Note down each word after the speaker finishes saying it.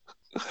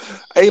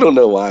I don't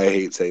know why I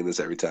hate saying this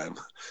every time.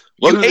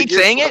 You hate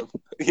saying it?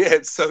 Yeah,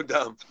 it's so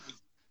dumb.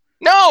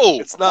 No!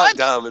 It's not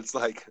dumb. It's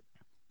like,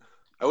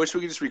 I wish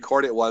we could just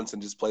record it once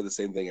and just play the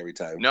same thing every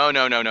time. No.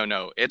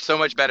 It's so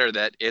much better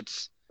that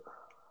it's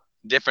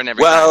different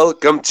every time.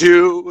 Welcome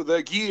to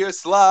the Gear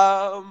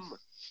Slum.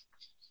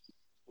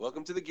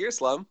 Welcome to the Gear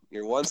Slum,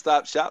 your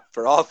one-stop shop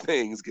for all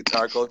things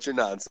guitar culture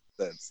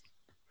nonsense.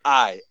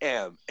 I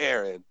am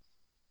Aaron.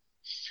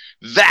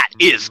 That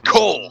is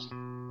Cole.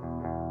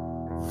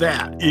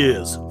 That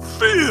is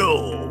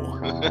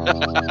Phil.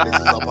 This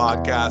is a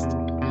podcast.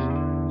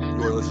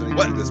 You are listening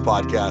to this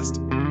podcast.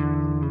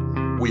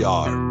 We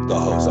are the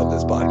hosts of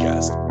this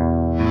podcast.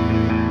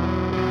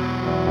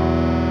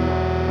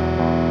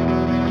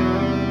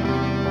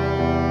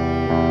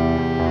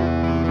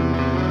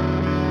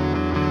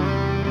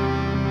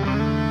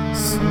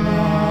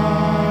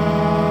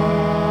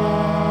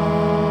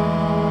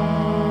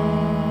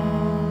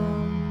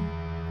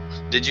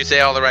 Did you say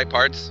all the right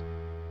parts?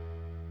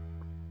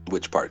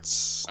 Which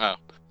parts? Oh.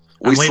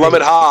 We slum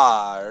it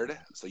hard,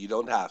 so you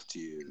don't have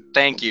to.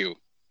 Thank you.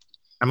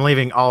 I'm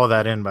leaving all of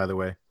that in, by the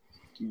way.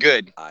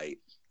 Good.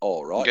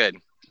 All right. Good.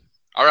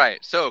 All right.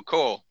 So,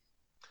 Cole,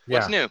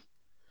 what's new?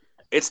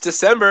 It's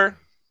December.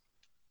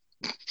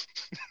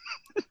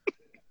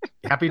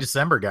 Happy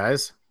December,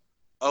 guys.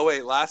 Oh,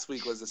 wait. Last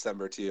week was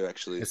December, too,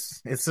 actually.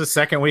 It's the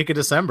second week of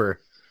December.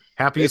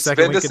 Happy it's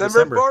second been week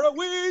December of December. for a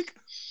week.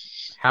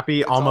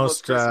 Happy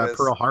almost Christmas.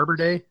 Pearl Harbor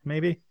Day,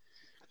 maybe?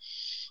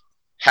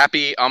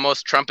 Happy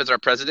almost Trump is our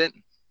president.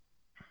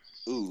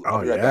 Ooh,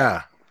 Oh,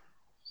 yeah.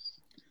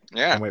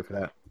 Yeah. Can't wait for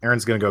that.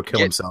 Aaron's going to go kill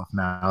himself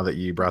now that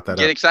you brought that up.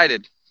 Get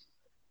excited.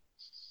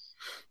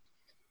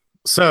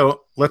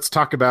 So let's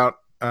talk about,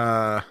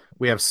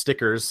 we have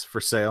stickers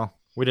for sale.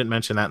 We didn't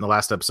mention that in the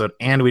last episode,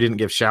 and we didn't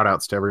give shout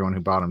outs to everyone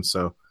who bought them.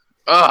 So,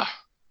 Okay.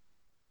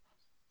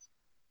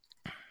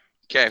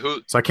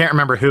 So I can't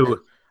remember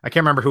who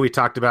we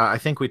talked about. I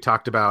think we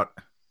talked about,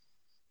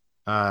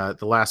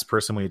 the last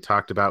person we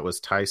talked about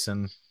was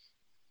Tyson.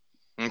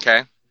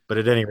 Okay. But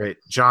at any rate,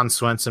 John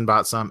Swenson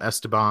bought some,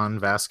 Esteban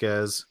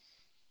Vasquez,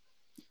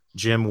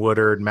 Jim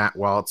Woodard, Matt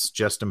Waltz,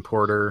 Justin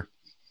Porter,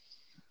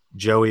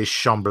 Joey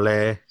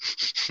Chamblay,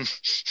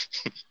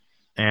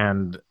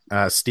 and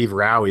Steve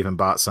Rao even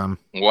bought some.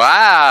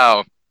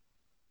 Wow.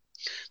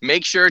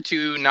 Make sure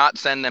to not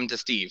send them to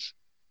Steve.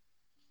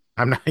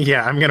 I'm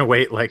going to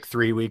wait like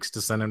 3 weeks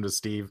to send them to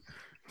Steve.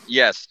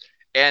 Yes.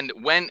 And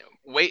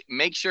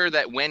make sure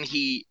that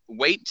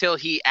wait till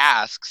he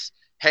asks,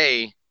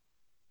 hey,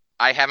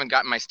 I haven't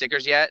gotten my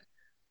stickers yet.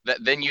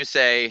 Then you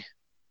say,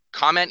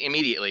 comment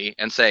immediately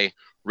and say,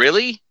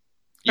 really?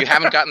 You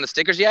haven't gotten the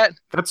stickers yet?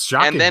 That's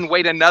shocking. And then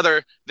wait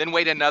another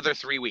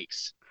 3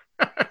 weeks.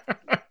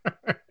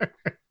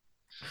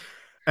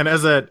 And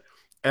as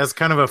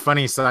kind of a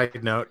funny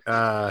side note,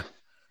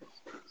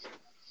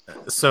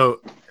 so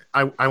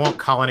I won't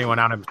call anyone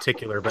out in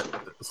particular, but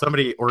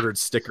somebody ordered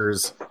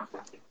stickers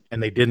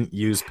and they didn't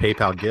use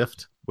PayPal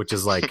gift, which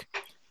is like,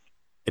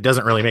 it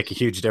doesn't really make a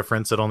huge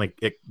difference.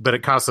 But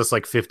it costs us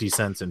like 50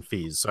 cents in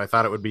fees. So I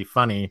thought it would be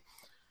funny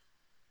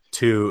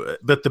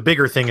but the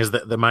bigger thing is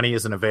that the money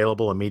isn't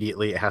available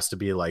immediately. It has to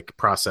be like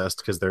processed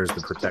because there's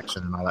the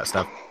protection and all that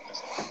stuff.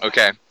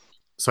 Okay.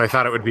 So I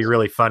thought it would be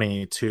really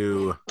funny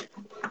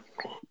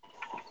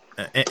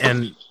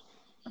and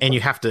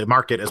you have to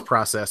mark it as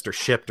processed or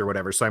shipped or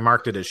whatever. So I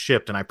marked it as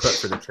shipped and I put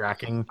for the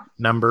tracking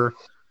number,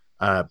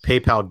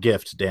 PayPal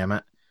gift, damn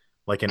it.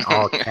 Like in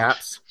all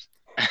caps.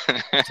 So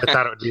I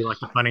thought it would be like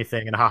a funny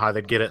thing and haha,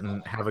 they'd get it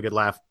and have a good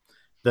laugh.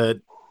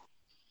 The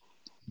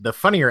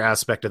funnier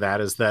aspect of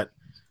that is that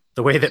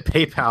the way that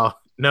PayPal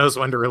knows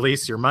when to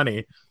release your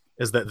money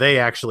is that they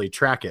actually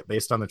track it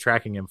based on the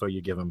tracking info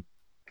you give them.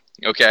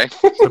 Okay.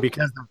 So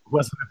because there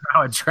wasn't a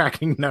valid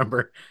tracking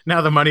number, now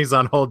the money's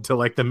on hold till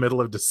like the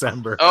middle of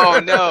December. Oh,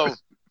 no.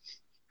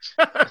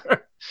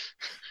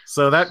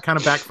 So that kind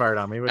of backfired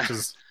on me, which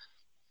is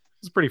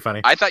pretty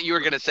funny. I thought you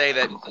were going to say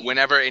that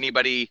whenever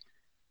anybody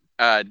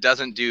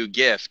doesn't do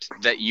gift,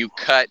 that you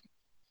cut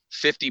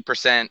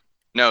 50%.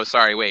 No,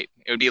 sorry, wait.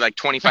 It would be like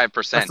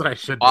 25% That's what I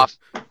should off.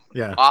 do.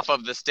 Yeah. Off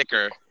of the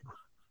sticker.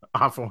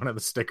 Off of one of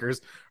the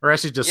stickers. Or I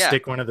should just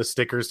stick one of the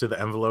stickers to the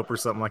envelope or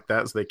something like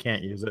that so they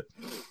can't use it.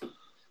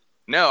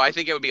 No, I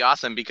think it would be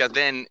awesome because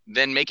then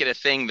make it a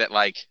thing that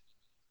like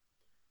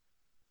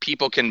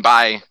people can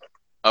buy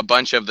a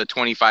bunch of the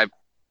 25%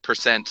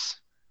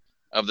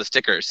 of the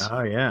stickers.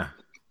 Oh, yeah.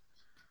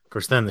 Of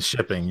course, then the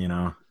shipping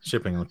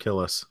will kill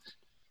us.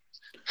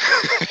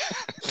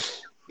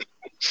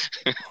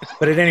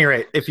 But at any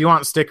rate, if you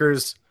want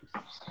stickers,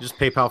 just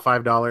PayPal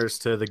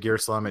 $5 to the Gear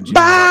Slum at gmail.com.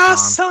 Buy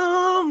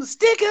some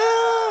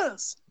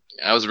stickers.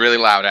 That was really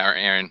loud,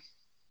 Aaron.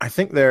 I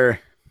think they're.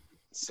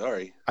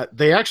 Sorry.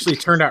 They actually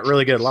turned out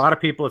really good. A lot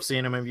of people have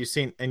seen them, and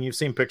you've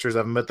seen pictures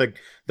of them, but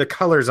the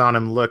colors on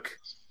them look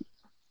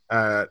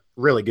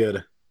really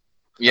good.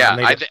 Yeah,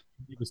 they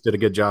just did a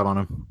good job on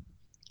them.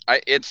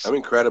 I'm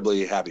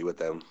incredibly happy with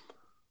them.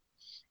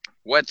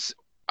 What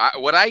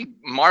I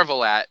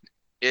marvel at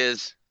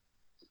is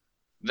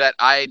that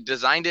I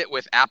designed it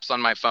with apps on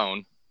my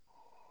phone,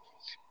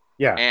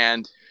 Yeah.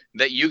 And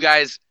that you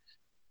guys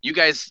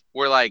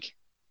were like,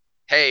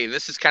 hey,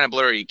 this is kind of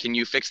blurry. Can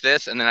you fix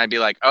this? And then I'd be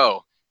like,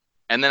 oh.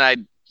 And then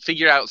I'd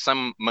figure out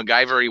some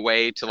MacGyver-y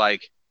way to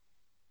like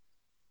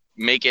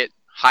make it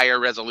higher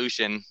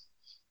resolution.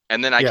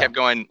 And then I kept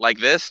going like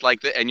this,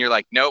 and you're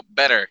like, nope,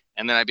 better.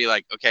 And then I'd be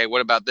like, okay, what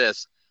about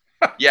this?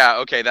 Yeah,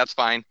 okay, that's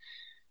fine.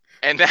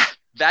 And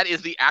that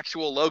is the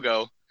actual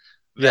logo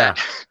that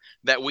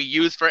we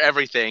use for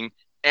everything,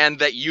 and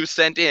that you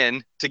sent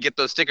in to get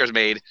those stickers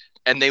made.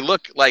 And they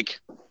look like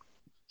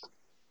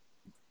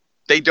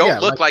they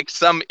don't look like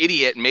some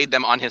idiot made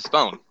them on his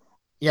phone.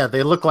 Yeah,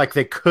 they look like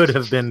they could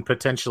have been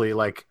potentially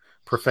like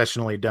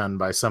professionally done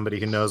by somebody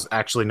who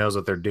actually knows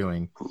what they're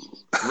doing.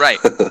 Right.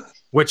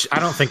 Which I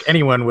don't think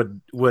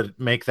anyone would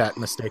make that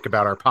mistake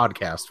about our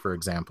podcast, for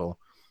example.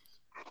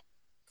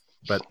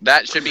 But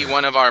that should be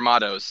one of our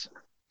mottos.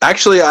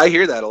 Actually, I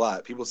hear that a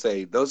lot. People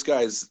say those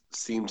guys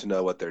seem to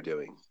know what they're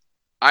doing.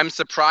 I'm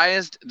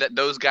surprised that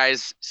those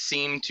guys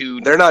seem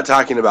to... They're not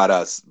talking about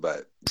us,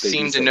 but...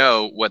 seem to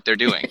know what they're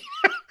doing.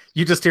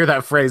 You just hear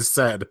that phrase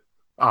said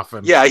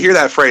often. Yeah, I hear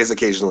that phrase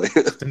occasionally.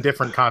 In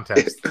different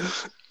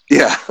contexts.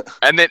 Yeah.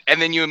 And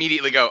then you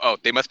immediately go, oh,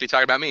 they must be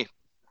talking about me.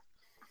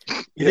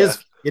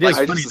 It is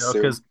funny, though,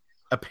 because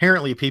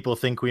apparently people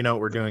think we know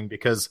what we're doing,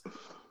 because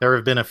there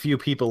have been a few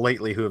people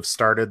lately who have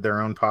started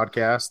their own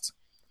podcasts.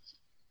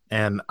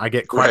 And I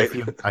get quite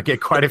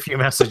a few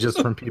messages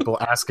from people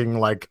asking,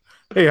 like,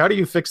 hey, how do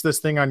you fix this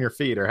thing on your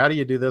feed? Or how do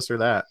you do this or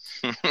that?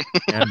 And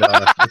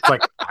it's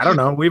like, I don't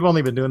know. We've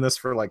only been doing this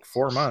for like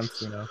 4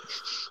 months,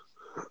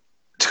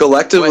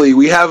 Collectively,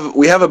 we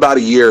have about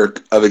a year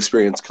of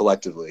experience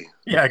collectively.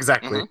 Yeah,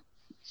 exactly.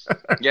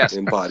 Mm-hmm. Yes.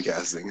 In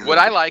podcasting. What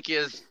I like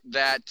is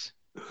that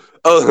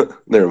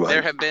never mind.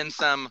 There have been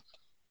some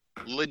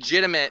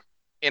legitimate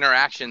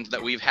interactions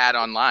that we've had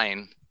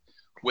online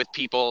with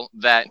people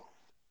that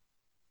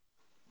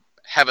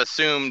have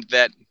assumed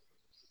that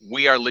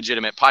we are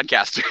legitimate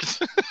podcasters.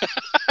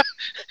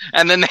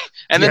 and then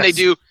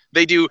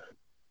they do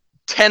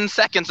 10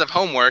 seconds of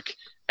homework,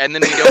 and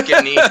then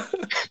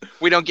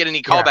we don't get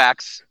any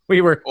callbacks. We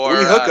hook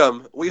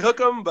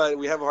them, but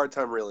we have a hard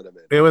time reeling them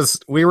in.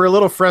 We were a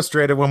little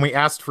frustrated when we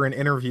asked for an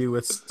interview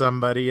with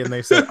somebody, and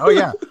they said, oh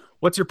yeah,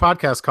 what's your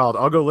podcast called?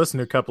 I'll go listen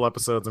to a couple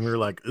episodes. And we were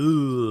like,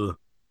 ooh.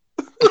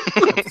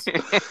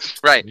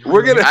 Right.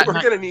 We're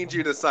gonna need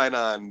you to sign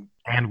on.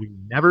 And we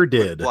never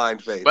did.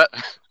 Blind faith.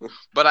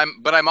 But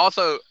I'm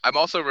also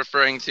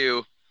referring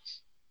to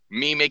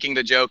me making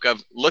the joke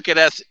of, look at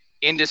us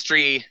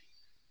industry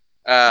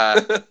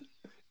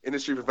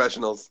industry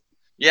professionals.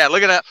 Yeah,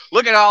 look at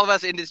all of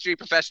us industry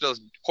professionals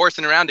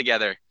horsing around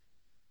together.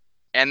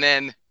 And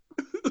then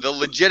the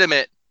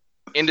legitimate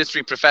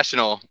industry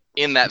professional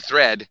in that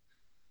thread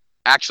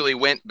actually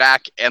went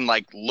back and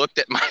like looked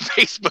at my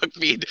Facebook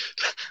feed.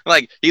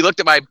 Like, he looked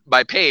at my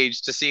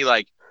page to see,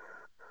 like,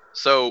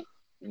 so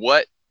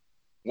what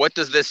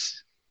does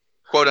this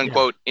quote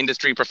unquote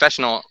industry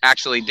professional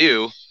actually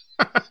do?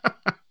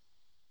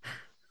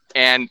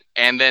 and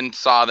then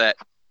saw that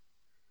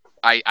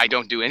I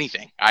don't do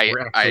anything.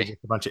 We're actually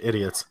just a bunch of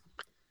idiots.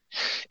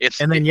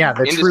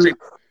 The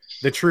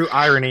true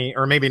irony,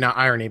 or maybe not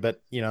irony, but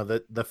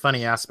the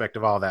funny aspect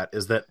of all that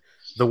is that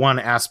the one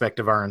aspect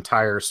of our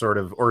entire sort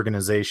of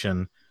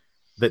organization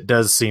that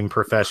does seem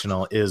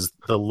professional is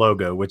the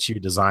logo, which you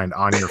designed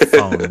on your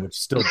phone, which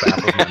still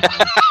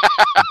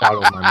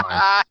boggles my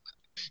mind.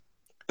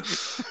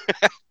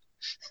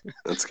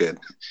 That's good.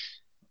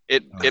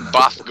 It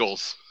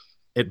baffles.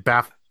 It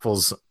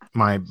baffles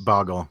my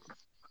boggle.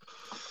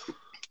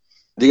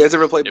 Do you guys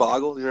ever play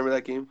Boggle? Do you remember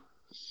that game?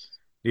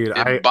 Dude,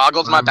 it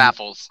boggles my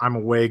baffles.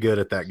 I'm way good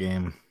at that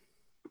game.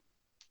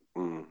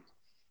 Mm.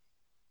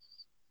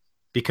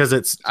 Because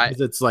it's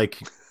like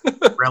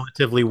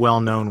relatively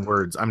well-known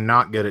words. I'm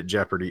not good at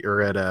Jeopardy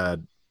or at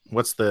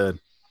what's the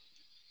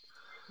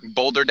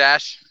Boulder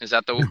Dash? Is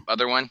that the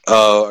other one?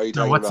 Oh, are you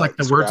talking what's about like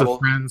the Scrabble? Words with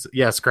Friends?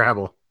 Yeah,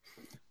 Scrabble.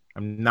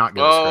 I'm not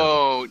good at Scrabble.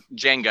 Oh,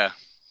 Jenga.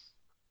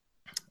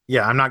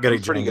 Yeah, I'm not good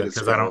at Jenga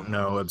because I don't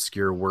know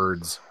obscure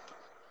words.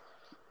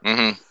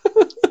 Mm-hmm.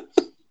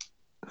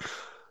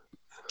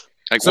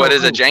 Like, what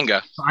is a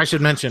Jenga? I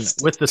should mention,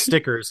 with the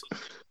stickers,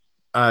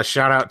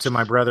 shout out to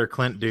my brother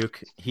Clint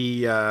Duke.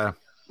 He always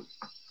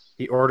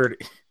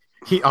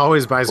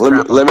buys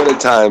crap. Limited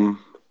time.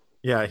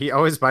 Yeah, he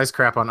always buys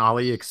crap on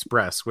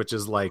AliExpress, which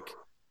is like,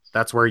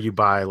 that's where you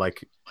buy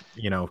like,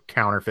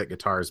 counterfeit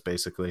guitars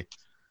basically,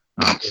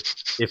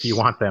 if you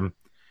want them.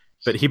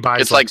 But he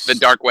buys. It's like the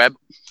dark web.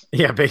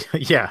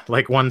 Yeah,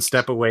 like one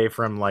step away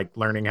from like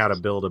learning how to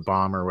build a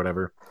bomb or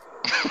whatever.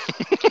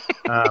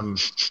 And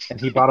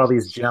he bought all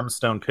these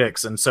gemstone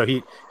picks, and so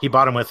he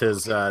bought them with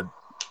his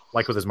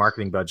with his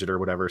marketing budget or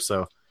whatever.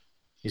 So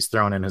he's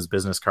throwing in his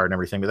business card and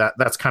everything. But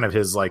that's kind of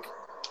his like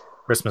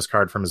Christmas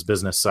card from his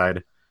business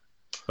side.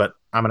 But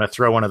I'm gonna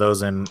throw one of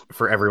those in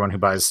for everyone who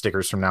buys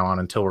stickers from now on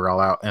until we're all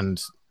out,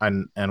 and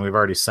we've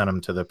already sent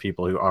them to the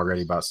people who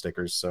already bought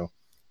stickers. So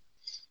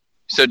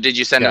did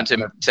you send them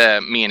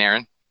to me and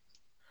Aaron?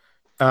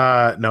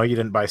 No, you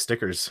didn't buy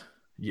stickers.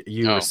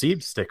 You Oh.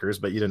 received stickers,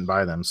 but you didn't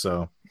buy them.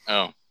 So,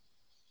 Oh.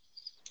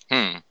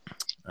 we'll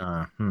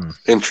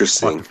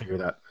Interesting. have to figure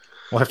that.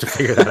 We'll have to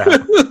figure that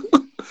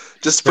out.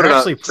 Just put They're it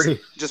actually on.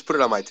 pretty. Just put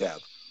it on my tab.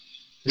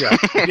 Yeah,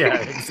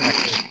 yeah,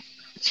 exactly.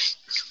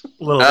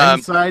 A little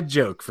inside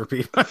joke for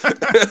people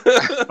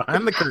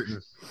behind the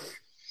curtain.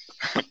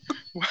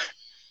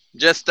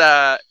 Just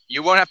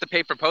you won't have to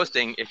pay for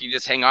posting if you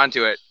just hang on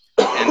to it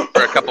and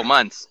for a couple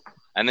months,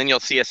 and then you'll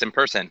see us in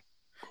person.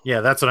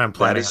 Yeah, that's what I'm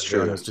planning is on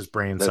doing, true. is just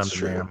bringing That's some to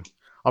true. NAM.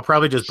 I'll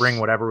probably just bring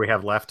whatever we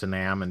have left to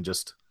NAM and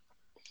just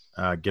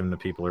give them to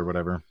people or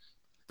whatever.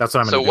 That's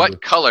what I'm So going to what do.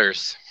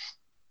 colors?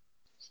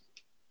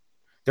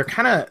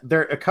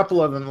 They're a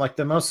couple of them. Like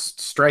the most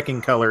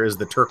striking color is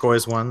the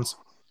turquoise ones.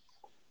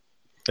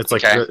 It's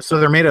like, Okay. so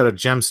they're made out of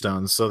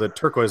gemstones. So the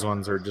turquoise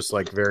ones are just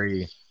like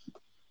very.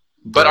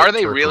 But bright are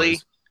they really,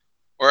 turquoise.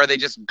 or are they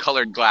just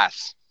colored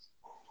glass?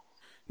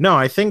 No,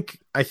 I think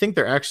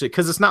they're actually,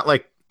 because it's not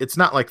like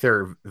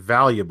they're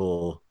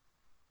valuable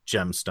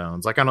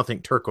gemstones. Like I don't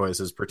think turquoise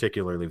is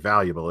particularly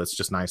valuable. It's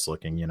just nice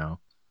looking, you know.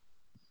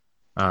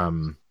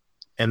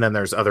 And then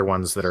there's other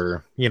ones that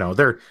are, you know,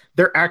 they're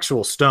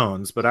actual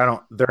stones, but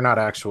they're not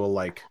actual,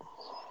 like,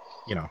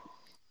 you know,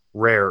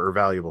 rare or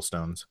valuable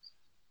stones.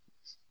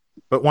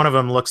 But one of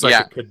them looks like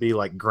Yeah. it could be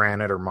like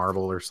granite or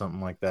marble or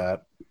something like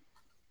that.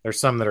 There's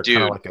some that are Dude.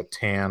 kind of like a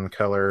tan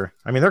color.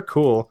 I mean, they're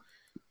cool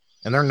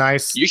and they're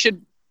nice. You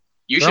should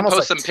They're almost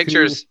post like some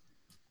pictures.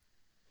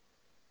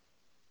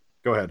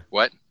 Go ahead.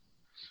 What?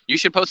 You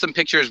should post some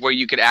pictures where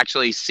you could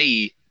actually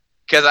see,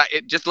 because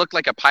it just looked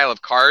like a pile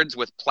of cards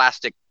with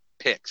plastic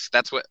pics.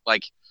 That's what,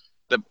 like,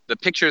 the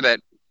picture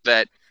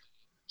that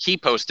he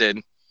posted.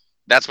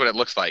 That's what it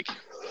looks like.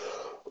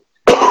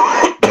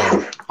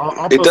 Yeah.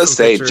 I'll It post does some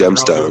say pictures and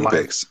I'll do a gemstone live-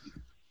 pics.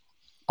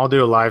 I'll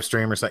do a live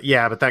stream or something.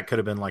 Yeah, but that could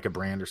have been like a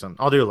brand or something.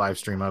 I'll do a live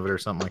stream of it or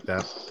something like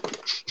that.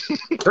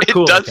 They're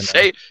cool looking,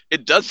 though.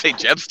 It does say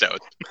gemstone.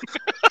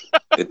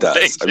 It does.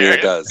 Thanks, I mean, it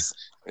Aaron. does.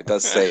 It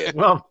does say it.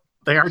 Well,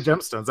 they are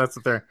gemstones. That's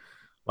what they're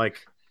like.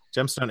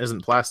 Gemstone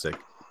isn't plastic,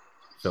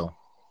 Phil.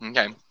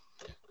 Okay.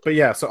 But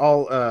yeah,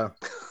 so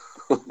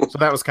so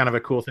that was kind of a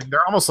cool thing.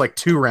 They're almost like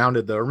too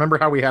rounded, though. Remember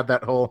how we had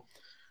that whole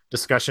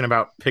discussion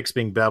about picks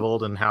being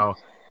beveled and how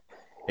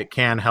it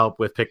can help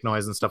with pick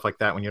noise and stuff like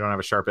that when you don't have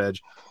a sharp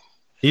edge?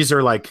 These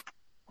are like,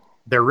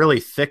 they're really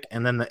thick,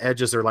 and then the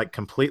edges are like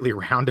completely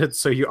rounded,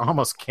 so you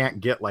almost can't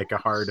get like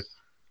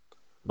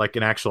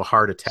an actual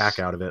hard attack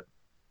out of it.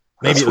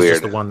 Maybe That's it was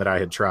just weird. the one that I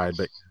had tried,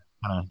 but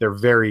they're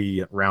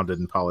very rounded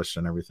and polished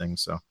and everything.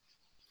 So,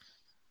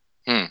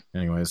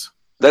 anyways,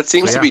 That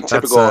seems So, to be yeah,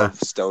 typical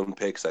that's, of stone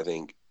picks, I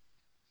think.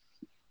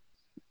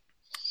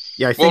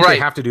 yeah, I think right. they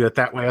have to do it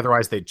that way,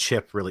 otherwise they'd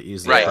chip really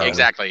easily. Right. probably.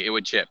 Exactly. It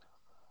would chip.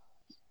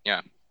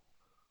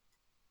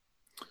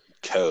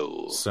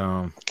 Cool.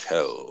 So,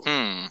 Cool.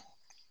 Hmm.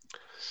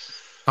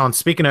 oh, and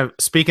speaking of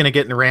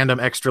getting random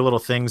extra little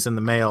things in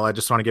the mail, I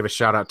just want to give a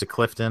shout out to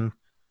Clifton.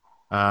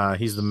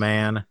 He's the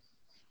man.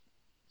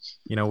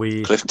 You know,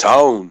 we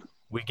Clifton.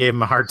 gave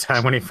him a hard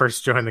time when he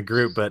first joined the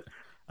group, but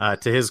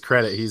to his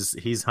credit,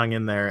 he's hung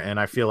in there, and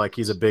I feel like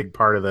he's a big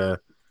part of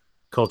the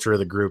culture of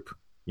the group.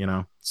 You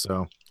know,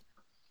 so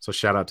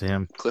shout out to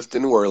him,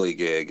 Clifton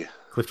Whirligig.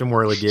 Clifton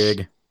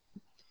Whirligig.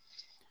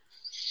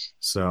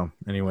 So,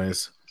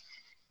 anyways,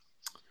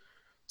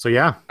 so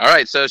yeah, All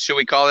right. So should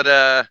we call it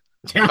a?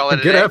 Call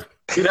it a get day.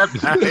 get up,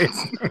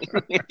 guys.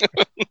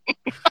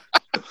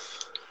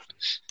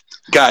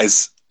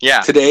 Guys,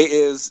 Yeah. today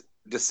is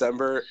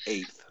December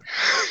 8th,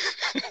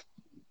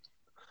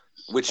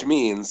 which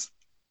means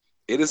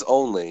it is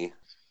only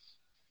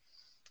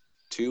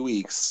 2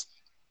 weeks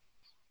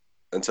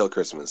until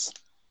Christmas. Is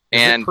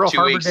And it Pearl 2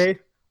 Harbor weeks. Day?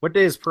 What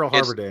day is Pearl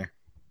It's- Harbor Day?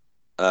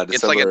 December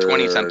It's like a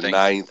 20-something.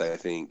 9th, I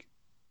think.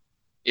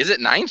 Is it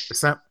 9th?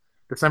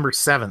 December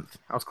 7th.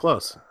 I was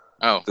close.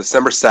 Oh.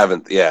 December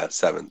 7th. Yeah,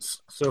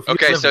 7th. So if you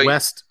Okay, live so-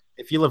 west,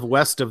 if you live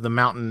west of the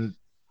mountain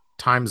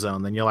time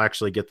zone, then you'll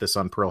actually get this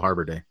on Pearl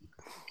Harbor Day.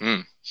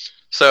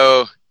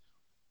 So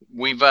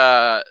we've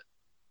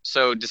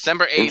so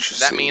December 8th, that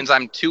Interesting. means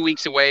I'm 2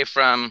 weeks away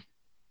from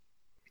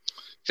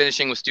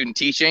finishing with student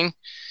teaching.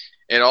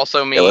 It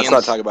also means Yeah, let's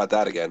not talk about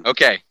that again.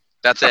 Okay,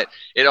 that's it.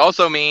 It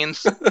also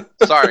means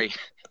sorry.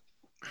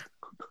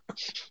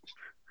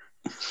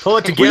 Pull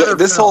it We- together.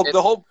 this Phil. whole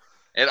the whole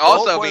It the whole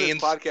also point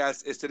means of this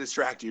podcast is to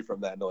distract you from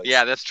that noise.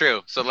 yeah, that's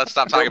true. So let's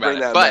stop Don't talking about bring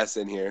it. that But mess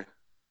in here.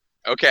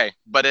 okay,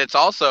 but it's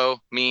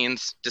also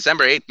means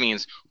December 8th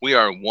means we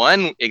are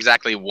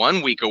exactly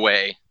 1 week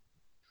away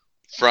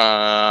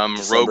from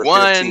December Rogue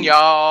One, 15th.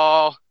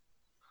 y'all.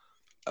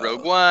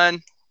 Rogue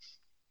One.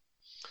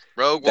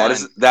 Rogue One.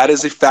 That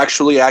is a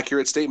factually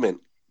accurate statement.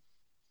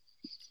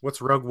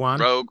 What's Rogue One?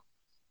 Rogue.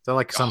 Is that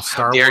like some Oh, how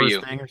Star dare Wars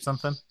you. thing or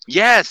something?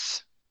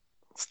 Yes.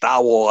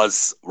 Star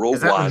Wars Rogue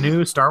Is that One. a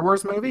new Star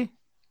Wars movie?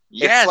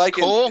 Yes, it's like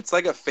Cole. it's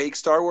like a fake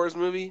Star Wars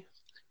movie.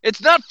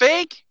 It's not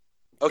fake.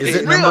 Okay, Is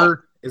it real.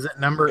 Is it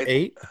number It-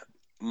 8?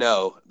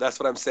 No, that's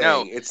what I'm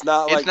saying. No, It's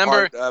not it's like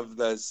number- part of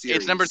the series.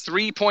 It's number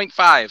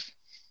 3.5.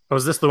 Oh,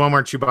 is this the one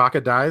where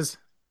Chewbacca dies?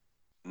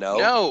 No,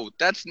 No,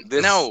 that's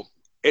This- no.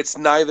 It's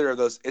neither of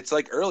those. It's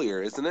like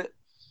earlier, isn't it?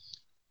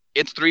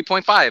 It's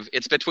 3.5.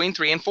 It's between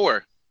 3 and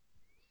 4.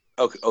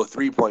 Okay. Oh,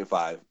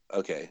 3.5.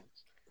 Okay.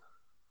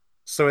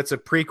 So it's a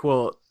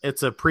prequel.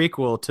 It's a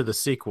prequel to the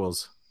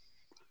sequels.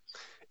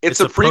 It's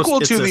a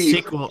prequel to the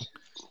sequel.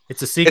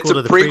 It's a It's sequel a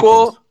to the prequel.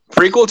 prequels.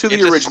 Prequel to It's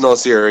the a- original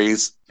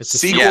series. It's a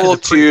Sequel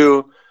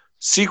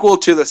sequel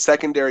to the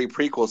secondary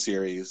prequel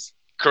series,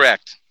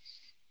 Correct.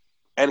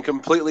 and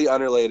completely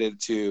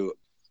unrelated to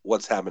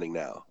what's happening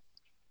now.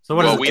 So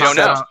what Well, does it we talk don't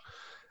know. about?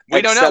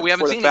 We don't know. Except We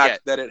haven't for seen the it fact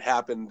yet. that it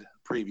happened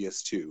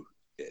previous to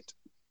it.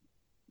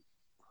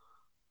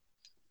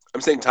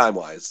 I'm saying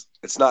time-wise.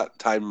 It's not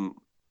time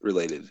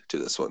related to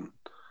this one,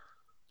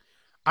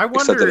 I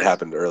except wonder. that it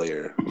happened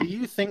earlier. Do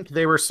you think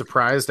they were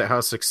surprised at how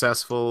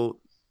successful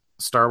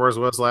Star Wars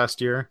was last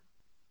year?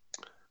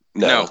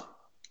 No,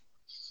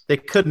 They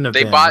couldn't have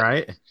They been, bought-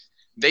 right?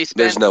 They spent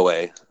there's no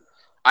way.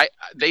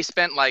 they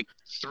spent like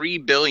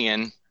 $3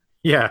 billion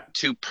Yeah,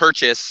 to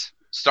purchase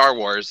Star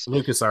Wars,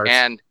 LucasArts.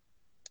 and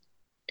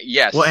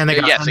yes, well, and they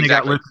got yes,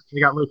 exactly. they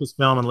got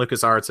Lucasfilm and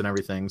LucasArts and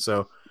everything.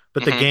 So,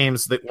 but the Mhm.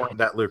 games that weren't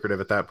that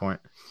lucrative at that point.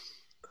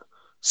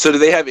 So do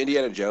they have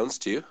Indiana Jones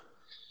too?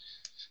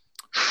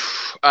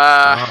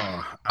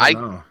 I I-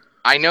 don't know.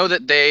 I know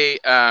that they,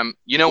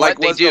 you know Like,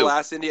 what they was the do.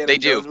 last Indiana They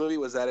do. Jones movie?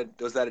 Was that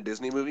a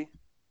Disney movie?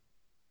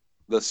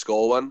 The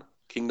Skull one,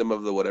 Kingdom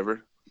of the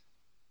whatever.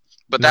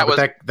 But No, that was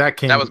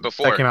that was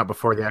before. That came out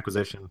before the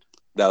acquisition.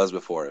 That was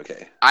before.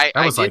 Okay. I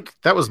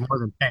That was more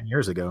than 10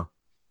 years ago.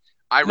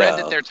 I read No.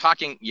 that they're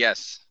talking.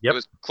 Yes, Yep. it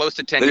was close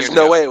to 10 There's years.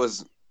 no ago. way it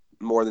was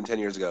more than 10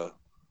 years ago.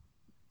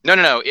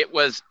 No. It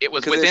was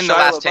 'Cause within Shia the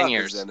last LaBeouf 10 is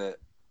years. in it.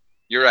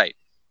 You're right.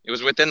 It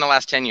was within the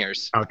last 10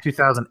 years. Oh,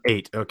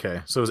 2008.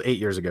 Okay, so it was 8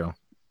 years ago.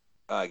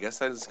 I guess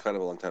that is kind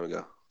of a long time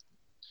ago.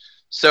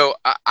 So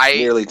I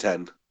Nearly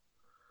 10.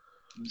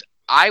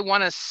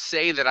 want to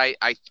say that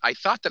I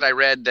thought that I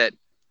read that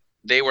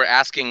they were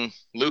asking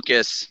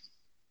Lucas,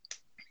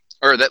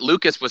 or that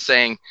Lucas was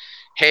saying,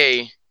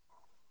 "Hey,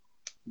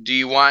 do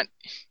you want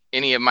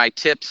any of my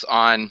tips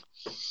on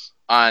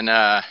in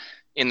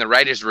the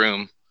writers'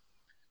 room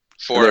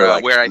for They're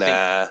like, where I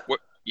nah.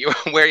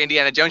 think where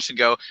Indiana Jones should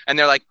go?" And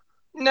they're like,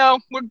 "No,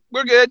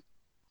 we're good.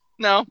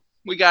 No,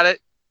 we got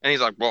it." And he's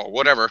like, "Well,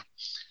 whatever."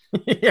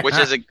 Yeah.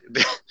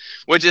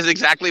 Which is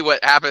exactly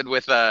what happened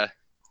with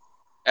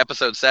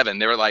episode 7.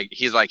 They were like,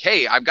 he's like,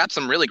 "Hey, I've got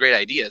some really great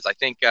ideas. I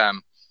think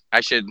I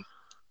should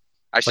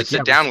Like, sit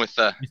yeah, down with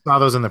the You saw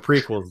those in the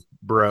prequels,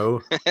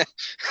 bro.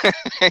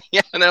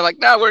 yeah." And they're like,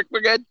 "No,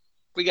 we're good.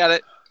 We got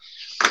it."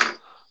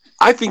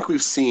 I think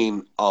we've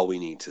seen all we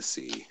need to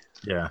see.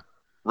 Yeah.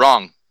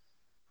 Wrong.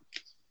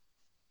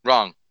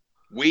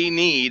 We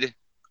need.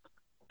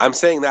 I'm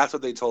saying that's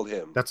what they told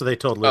him. That's what they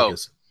told Oh.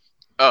 Lucas.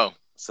 Oh,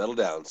 Settle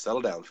down,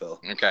 Phil.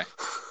 okay.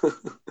 All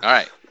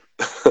right.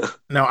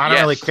 No, I don't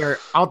Yes. really care.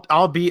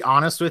 I'll be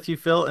honest with you,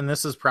 Phil, and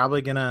this is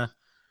probably gonna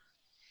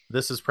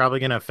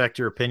affect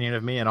your opinion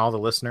of me and all the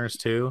listeners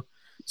too.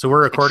 So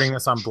we're recording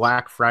this on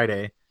Black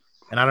Friday,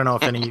 and I don't know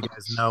if any of you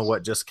guys know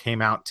what just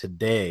came out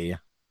today.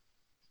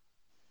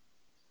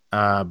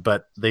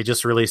 But they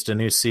just released a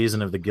new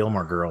season of the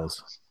Gilmore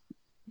Girls.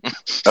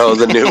 Oh,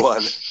 the new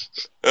one.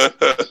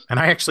 And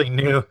I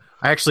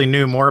actually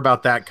knew more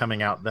about that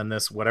coming out than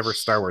this whatever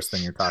Star Wars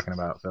thing you're talking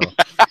about, Phil.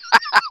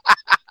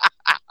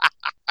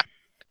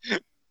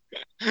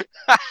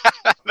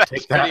 That's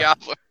Take pretty that.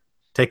 awesome.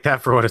 Take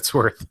that for what it's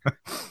worth.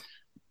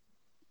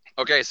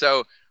 Okay,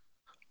 so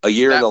A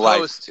Year in That the Life,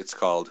 post- it's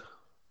called.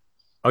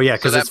 Oh yeah, So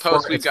because that it's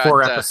post four, we've it's got,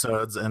 four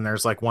episodes, and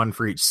there's like one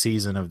for each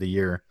season of the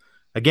year.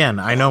 Again,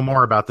 I know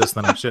more about this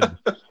than I should.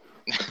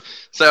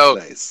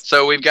 Nice.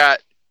 So we've got,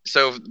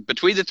 so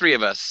between the three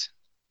of us,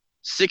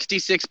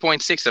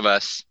 66.6 of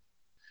us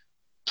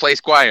play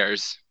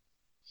Squires.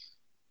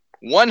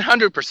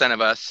 100% of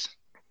us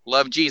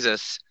love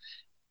Jesus.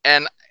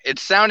 And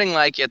it's sounding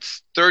like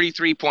it's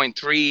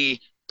 33.3%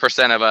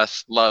 of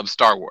us love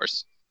Star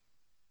Wars.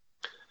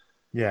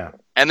 Yeah.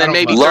 And then I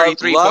don't maybe love-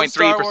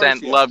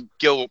 33.3% love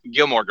love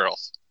Gilmore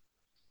Girls.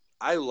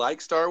 I like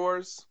Star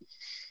Wars.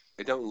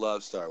 I don't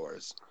love Star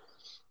Wars.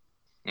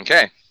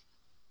 Okay.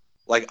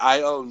 Like,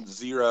 I own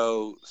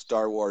 0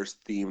 Star Wars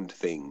themed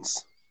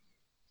things.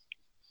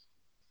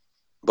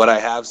 But I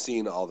have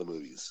seen all the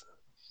movies.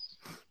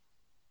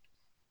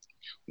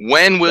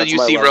 When will That's you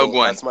my see level- Rogue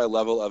One? That's my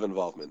level of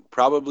involvement.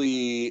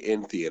 Probably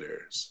in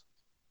theaters.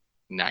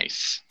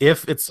 Nice.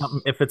 If it's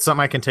something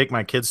I can take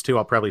my kids to,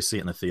 I'll probably see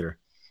it in the theater.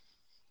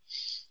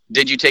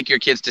 Did you take your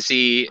kids to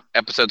see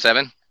episode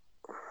 7?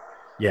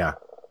 Yeah.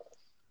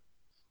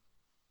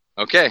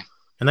 Okay.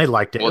 And they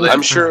liked it. Well, It was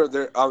I'm kinda-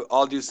 sure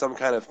I'll do some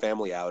kind of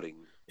family outing.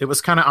 it was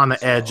kind of on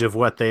the edge of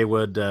what they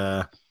would.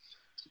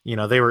 They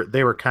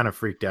were kind of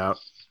freaked out.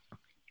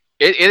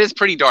 It is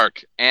pretty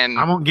dark, and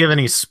I won't give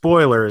any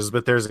spoilers,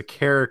 but there's a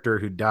character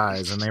who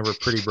dies, and they were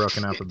pretty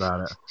broken up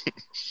about it.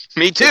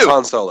 me It's too.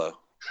 Han Solo.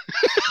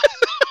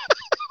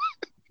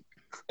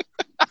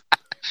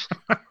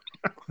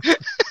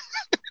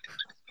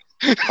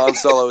 Han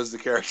Solo is the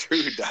character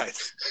who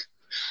dies.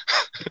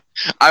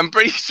 I'm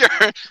pretty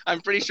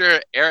sure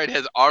Aaron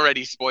has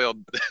already spoiled.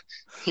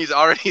 He's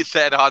already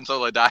said Han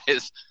Solo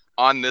dies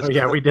on this. Oh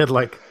yeah, we did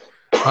like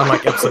on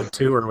like episode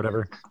 2 or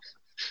whatever.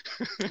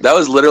 That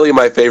was literally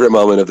my favorite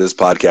moment of this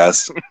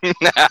podcast.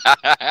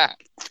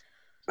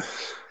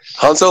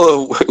 Han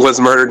Solo was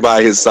murdered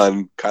by his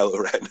son, Kylo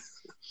Ren.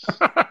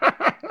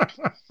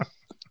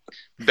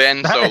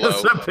 Ben Solo.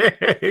 That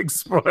is a big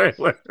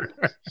spoiler.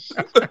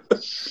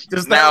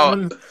 Just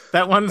Now-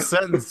 that one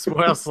sentence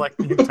spoils like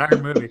the entire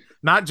movie.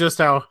 Not just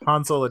how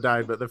Han Solo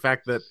died, but the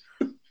fact that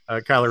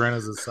Kylo Ren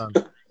is his son.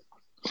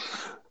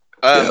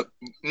 Yep.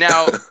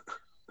 Now,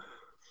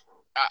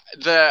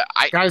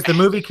 Guys, the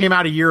movie came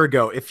out a year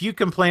ago. If you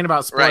complain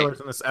about spoilers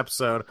in this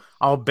episode,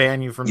 I'll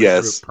ban you from the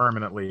Yes. group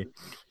permanently.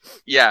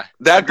 yeah,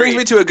 That brings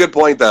agreed. me to a good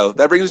point, though.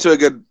 That brings me to a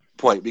good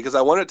point because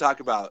I want to talk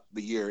about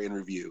the year in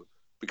review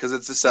because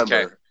it's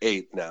December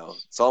 8th now.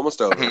 It's almost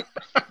over.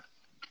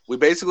 We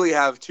basically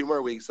have 2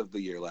 more weeks of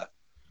the year left.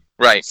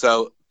 Right.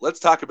 So let's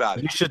talk about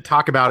it. You should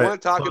talk about I it wanna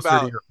talk closer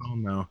about- to your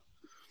phone, though.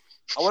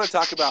 I want to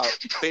talk about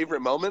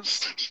favorite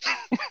moments.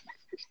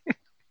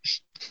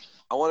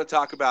 I want to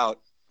talk about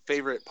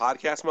favorite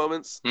podcast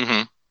moments.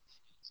 Mm-hmm.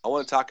 I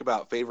want to talk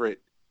about favorite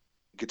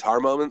guitar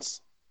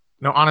moments,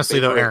 No, honestly,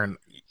 though, Favorite- Aaron,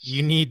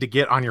 you need to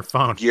get on your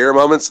phone. gear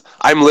moments.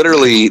 I'm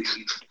literally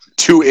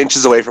 2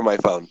 inches away from my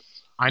phone.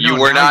 I know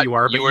You were now not- you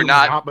are, but you you were were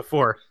not- not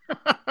before.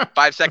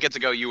 5 seconds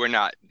ago, you were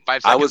not.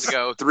 5 I seconds was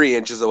ago. 3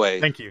 inches away.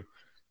 Thank you.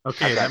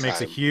 Okay, At that that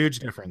makes a time. huge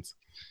difference.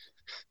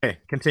 Okay,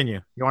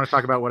 continue. You want to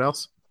talk about what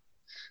else?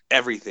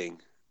 Everything.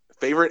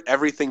 Favorite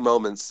everything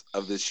moments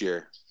of this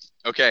year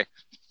Okay.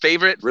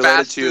 Favorite related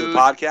fast to food. the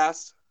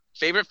podcast.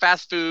 Favorite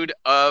fast food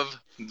of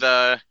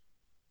the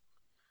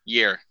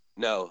year.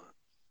 No.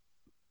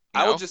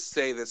 I No? will just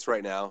say this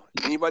right now.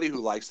 Anybody who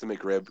likes the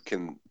McRib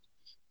can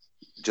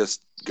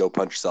just go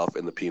punch yourself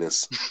in the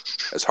penis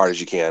as hard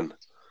as you can.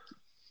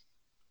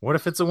 What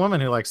if it's a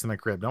woman who likes the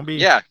McRib? Don't be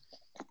Yeah.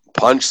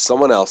 Punch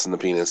someone else in the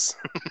penis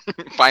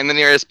Find the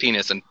nearest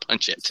penis and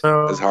punch it.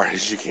 So as hard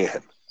as you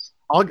can.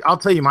 I'll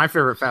tell you my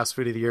favorite fast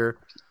food of the year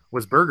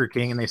was Burger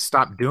King, and they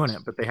stopped doing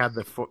it, but they had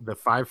the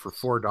 5 for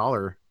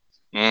 $4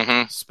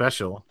 Mm-hmm.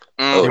 special.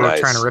 Oh, They were nice.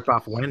 trying to rip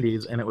off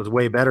Wendy's, and it was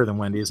way better than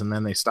Wendy's, and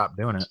then they stopped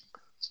doing it.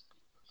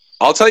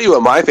 I'll tell you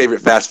what my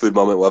favorite fast food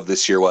moment of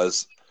this year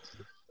was.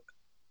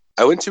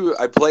 I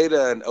played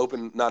not an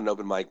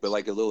open mic, but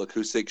like a little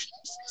acoustic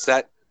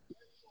set.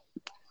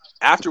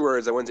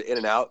 Afterwards, I went to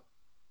In-N-Out,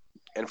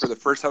 and for the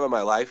first time in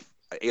my life,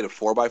 I ate a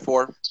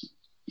 4x4,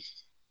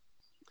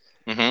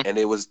 Mm-hmm. and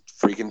it was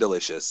freaking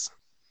delicious.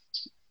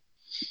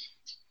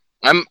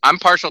 I'm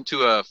partial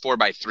to a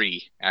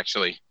 4x3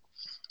 actually.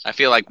 I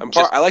feel like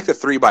I like the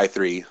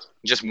 3x3.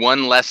 just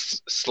one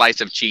less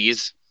slice of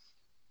cheese.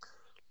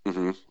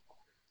 Mm-hmm.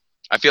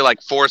 I feel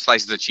like 4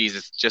 slices of cheese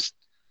is just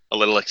a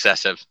little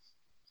excessive.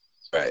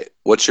 Right.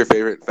 What's your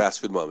favorite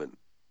fast food moment,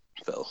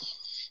 Phil?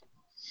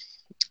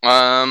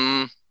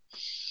 I'm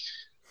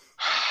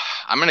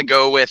gonna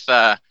go with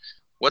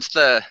what's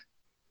the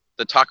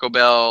Taco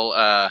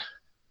Bell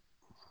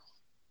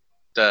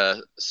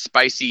the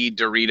spicy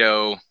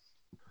Dorito.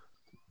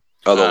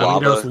 Oh, the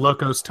Doritos lava.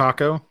 Locos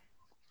Taco.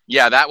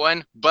 Yeah, that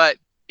one. But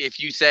if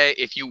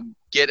you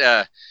get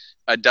a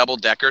double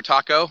decker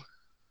taco,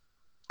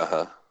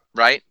 Uh-huh.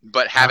 right?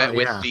 But have Oh, it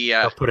with yeah. the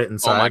I'll put it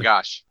inside. oh my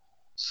gosh,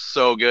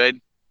 so good.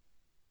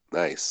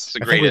 Nice. It's the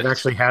I think we've greatest.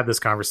 actually had this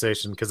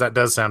conversation because that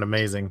does sound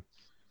amazing.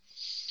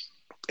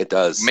 It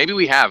does. Maybe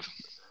we have.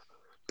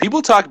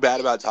 People talk bad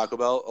about Taco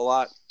Bell a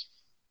lot.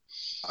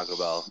 Taco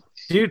Bell.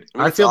 Dude, I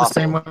mean, I it's feel awful, the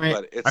same way.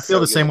 but it's I feel so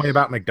the same good. way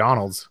about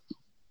McDonald's.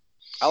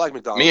 I like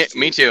McDonald's.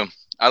 Me too.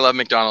 I love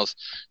McDonald's.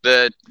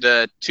 The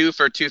 2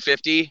 for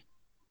 $2.50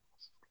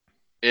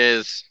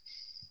 is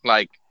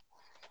like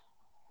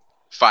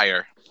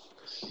fire.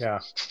 Yeah.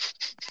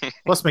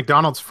 Plus,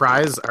 McDonald's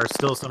fries are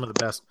still some of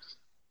the best.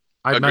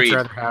 I'd Agreed. much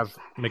rather have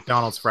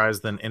McDonald's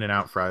fries than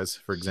In-N-Out fries,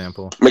 for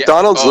example.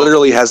 McDonald's Yeah. Oh.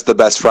 literally has the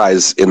best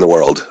fries in the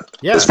world,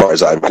 Yeah, as far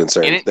as I'm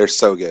concerned. In it- They're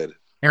so good.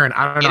 Aaron,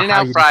 I don't know In-N-Out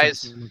how you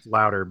fries- fries it's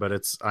louder, but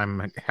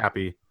I'm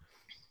happy.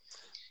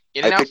 I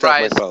In-N-Out picked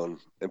fries. up my phone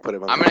and put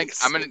it on I'm my gonna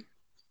face. I'm gonna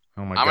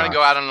Oh my I'm gonna gosh.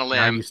 go out on a Now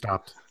limb. you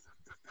stopped.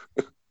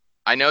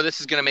 I know this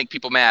is gonna make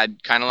people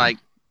mad, kind of like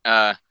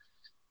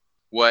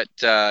what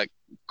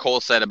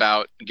Cole said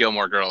about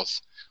Gilmore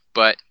Girls,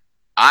 but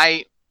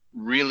I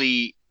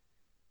really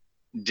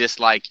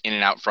dislike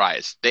In-N-Out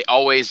fries. They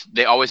always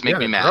make Yeah, me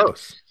they're mad,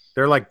 gross.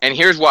 They're like and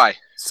here's why.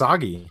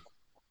 soggy.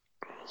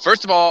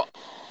 First of all,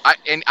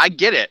 I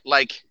get it.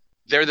 Like,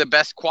 they're the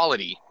best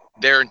quality.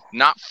 They're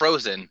not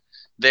frozen.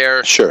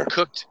 They're Sure.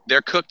 cooked.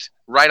 They're cooked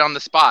right on the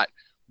spot.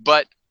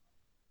 But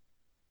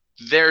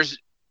there's,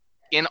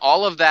 in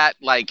all of that,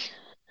 like,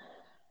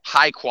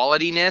 high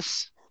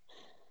qualityness,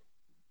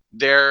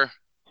 they're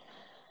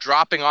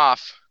dropping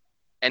off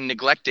and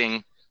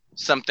neglecting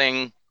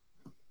something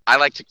I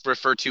like to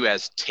refer to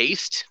as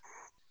taste.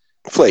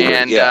 Flavor.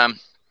 And yeah.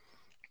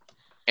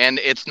 and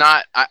it's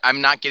not.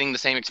 I'm not getting the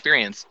same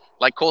experience.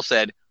 Like Cole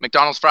said,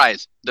 McDonald's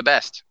fries, the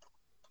best.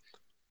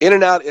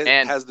 In-N-Out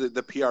and- has the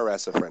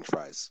PRS of French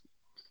fries.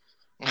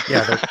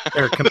 Yeah,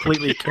 they're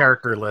completely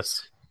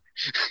characterless.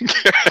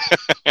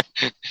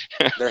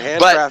 They're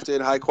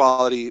handcrafted, high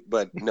quality,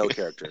 but no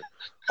character.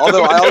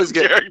 Although I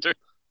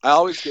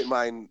always get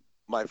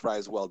my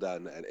fries well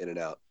done at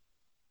In-N-Out.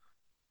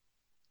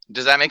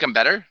 Does that make them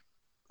better?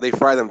 They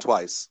fry them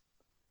twice.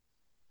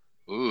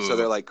 Ooh. So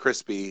they're like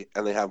crispy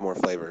and they have more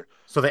flavor.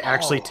 So they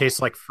actually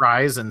taste like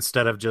fries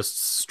instead of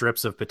just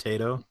strips of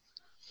potato?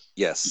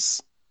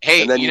 Yes.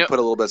 Hey, and then you put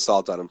a little bit of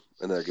salt on them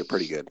and they're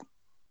pretty good.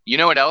 You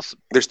know what else?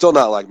 They're still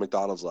not like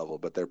McDonald's level,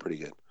 but they're pretty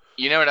good.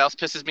 You know what else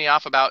pisses me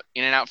off about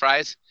In-N-Out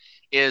fries?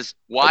 Is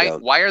why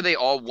are they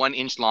all 1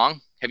 inch long?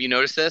 Have you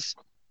noticed this?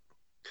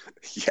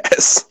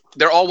 Yes.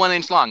 They're all 1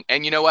 inch long.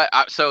 And you know what?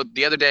 So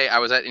the other day I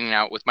was at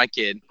In-N-Out with my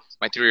kid,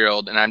 my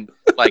 3-year-old, and I'm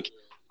like,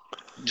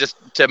 just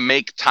to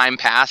make time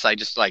pass, I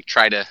just like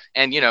try to,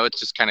 and it's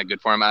just kind of good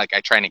for him. I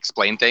try and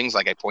explain things,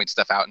 like I point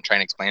stuff out and try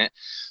and explain it.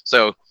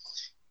 So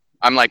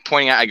I'm like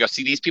pointing out, I go,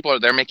 see, these people,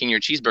 they're making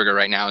your cheeseburger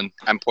right now. And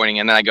I'm pointing,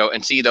 and then I go,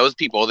 and see those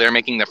people, they're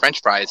making the French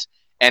fries.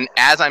 And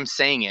as I'm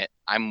saying it,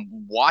 I'm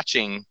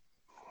watching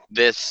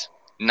this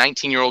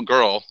 19-year-old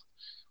girl,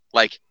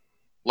 like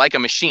a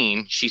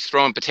machine. She's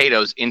throwing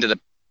potatoes into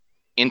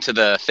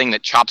the thing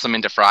that chops them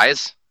into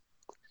fries.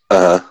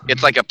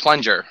 It's like a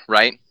plunger,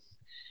 right?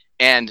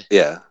 And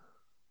yeah,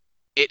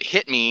 it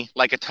hit me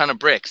like a ton of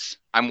bricks.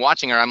 I'm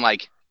watching her. I'm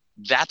like,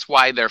 that's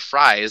why their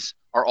fries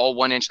are all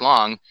 1 inch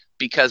long,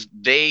 because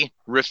they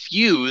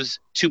refuse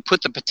to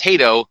put the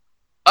potato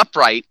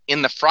upright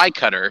in the fry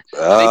cutter. They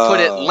put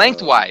it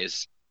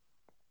lengthwise.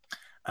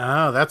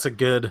 Oh, that's a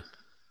good.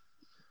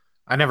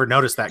 I never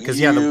noticed that because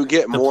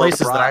the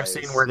places that I've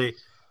seen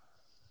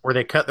where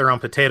they cut their own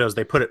potatoes,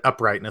 they put it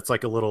upright and it's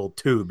like a little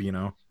tube,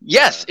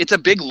 Yes, it's a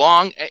big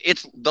long.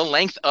 It's the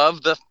length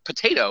of the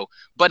potato.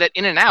 But at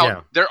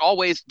In-N-Out,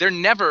 they're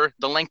never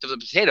the length of the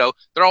potato.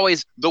 They're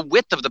always the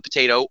width of the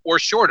potato or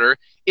shorter.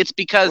 It's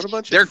because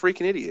they're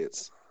freaking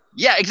idiots.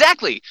 Yeah,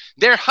 exactly.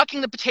 They're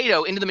hucking the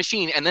potato into the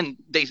machine, and then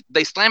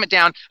they slam it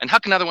down and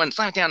huck another one,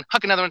 slam it down,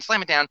 huck another one,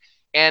 slam it down,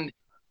 and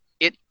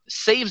it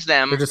saves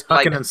them. They're just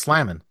hucking and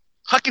slamming.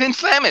 Hucking and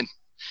slamming.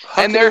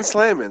 And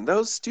slamming.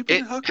 Those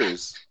stupid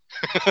hookers.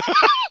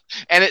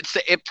 And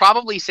it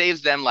probably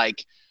saves them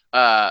like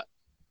a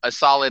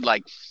solid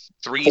like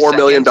 $4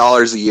 million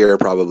a year,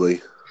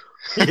 probably.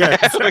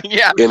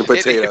 Yeah. In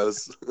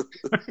potatoes.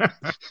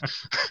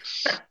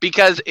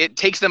 Because it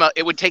takes them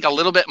it would take a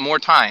little bit more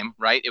time,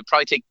 right? It would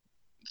probably take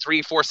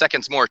 3-4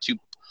 seconds more to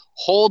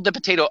hold the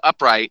potato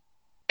upright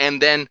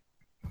and then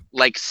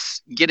like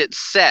get it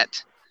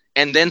set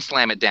and then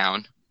slam it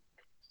down.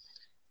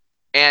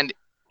 And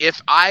if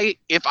I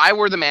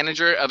were the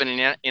manager of an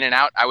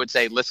In-N-Out, I would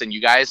say, listen, you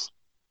guys,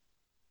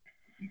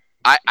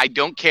 I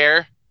don't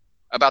care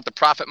about the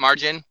profit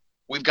margin.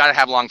 We've got to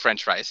have long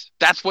French fries.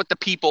 That's what the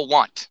people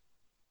want.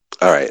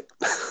 All right.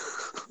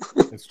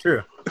 It's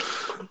true.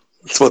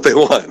 It's what they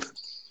want.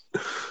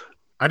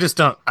 I just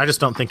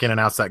don't think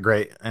In-N-Out's that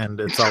great, and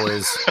it's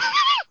always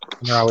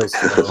they're always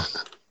slow.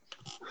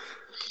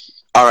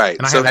 All right.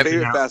 So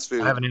favorite fast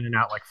food. I have an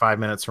In-N-Out like 5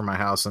 minutes from my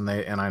house, and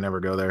I never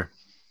go there.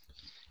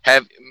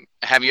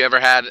 Have you ever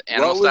had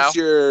animal style? What was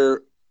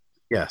your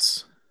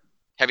Yes.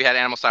 Have you had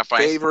animal style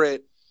fries?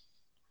 Favorite?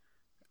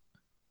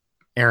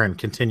 Aaron,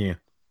 continue.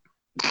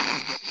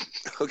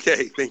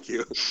 Okay, thank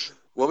you.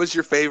 What was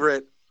your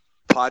favorite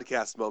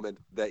podcast moment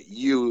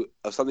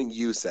of something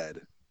you said?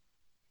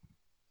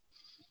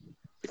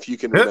 If you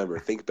can remember,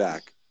 think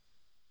back.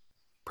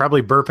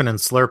 Probably burping and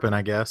slurping,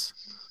 I guess.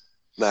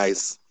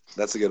 Nice.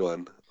 That's a good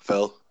one.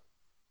 Phil?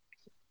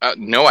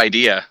 No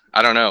idea.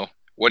 I don't know.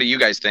 What do you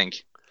guys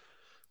think?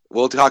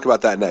 We'll talk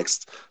about that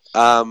next.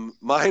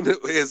 Mine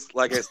is,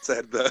 like I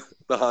said, the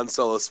Han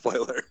Solo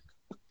spoiler.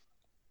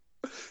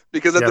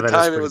 Because at the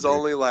time, it was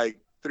only like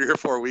 3 or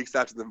 4 weeks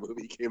after the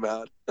movie came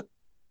out.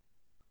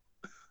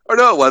 Or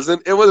no, it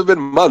wasn't. It would have been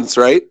months,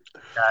 right?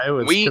 Yeah, it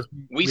was.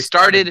 We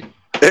started.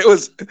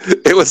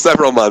 It was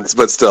several months,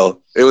 but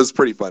still, it was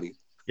pretty funny.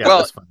 Yeah,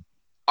 that's funny.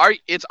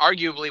 It's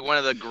arguably one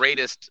of the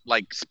greatest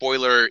like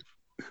spoiler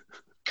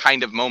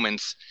kind of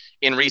moments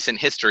in recent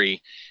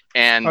history.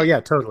 And oh yeah,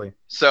 totally.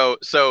 So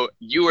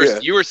you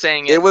were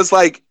saying it was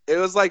like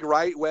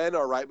right when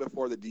or right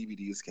before the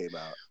DVDs came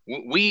out.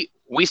 We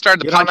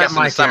started the podcast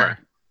in the summer.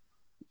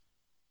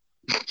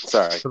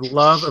 Sorry. For the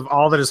love of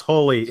all that is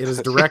holy, it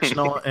is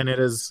directional and it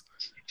is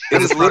a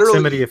literally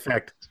proximity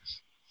effect.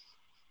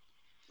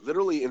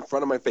 Literally in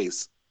front of my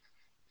face.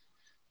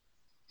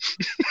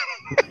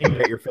 Aim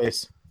it at your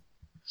face.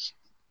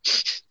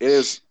 It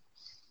is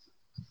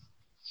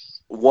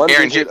one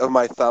digit of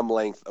my thumb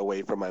length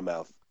away from my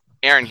mouth.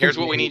 Aaron, here's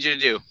what we need you to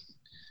do.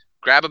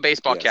 Grab a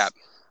baseball cap.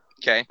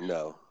 Okay?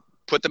 No.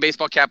 Put the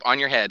baseball cap on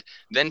your head.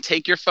 Then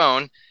take your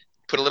phone,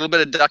 put a little bit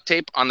of duct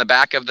tape on the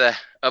back of the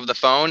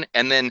phone,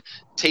 and then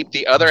tape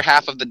the other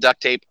half of the duct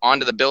tape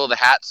onto the bill of the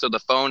hat so the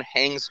phone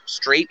hangs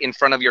straight in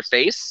front of your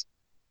face.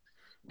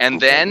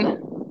 And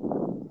then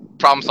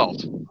problem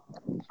solved.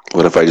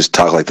 What if I just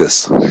talk like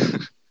this?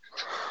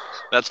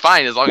 That's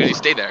fine as long as you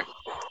stay there.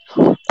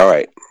 All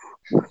right.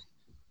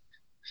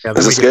 Yeah, Is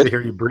then we this get to good?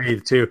 hear you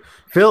breathe too.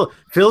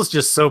 Phil's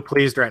just so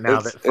pleased right now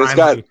that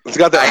finally it's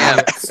got the I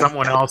am.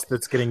 someone else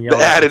that's getting the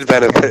yelled at. added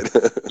benefit.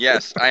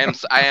 Yes, I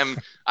am.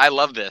 I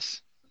love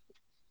this.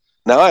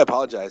 Now I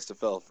apologize to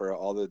Phil for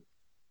all the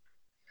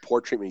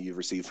poor treatment you've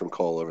received from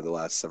Cole over the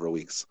last several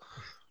weeks.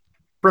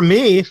 From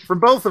me, from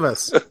both of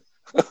us.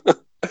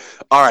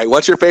 All right,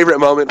 what's your favorite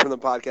moment from the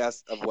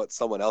podcast of what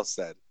someone else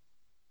said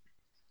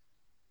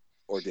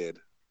or did?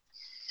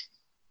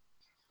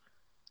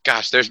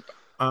 Gosh, there's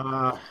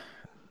I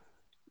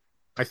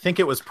think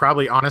it was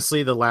probably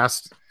honestly the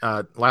last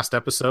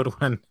episode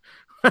when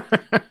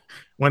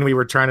when we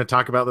were trying to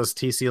talk about those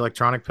TC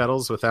electronic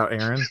pedals without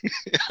Aaron,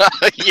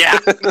 yeah,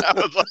 that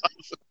was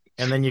awesome.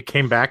 and then you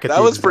came back at That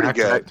the was pretty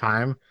exact good. right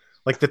time.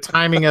 Like the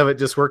timing of it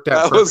just worked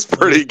out. That was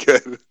perfectly.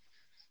 pretty good.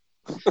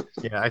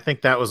 Yeah, I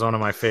think that was one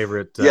of my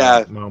favorite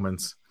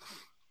moments.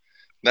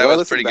 That When I was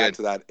listened pretty back good.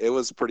 To that. It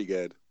was pretty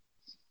good.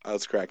 I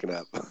was cracking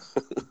up.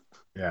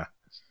 Yeah,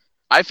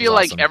 I feel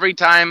like awesome. every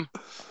time,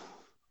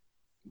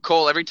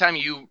 Cole, every time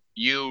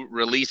you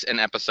release an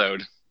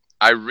episode,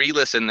 I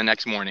re-listen the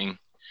next morning,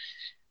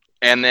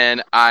 and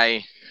then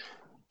I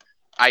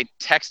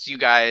text you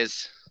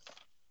guys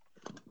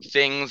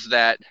things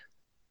that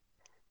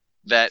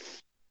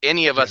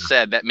any of us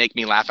said that make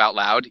me laugh out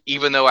loud,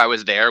 even though I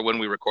was there when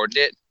we recorded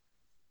it.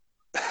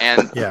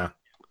 And yeah.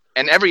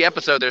 and every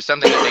episode there's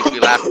something that makes me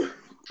laugh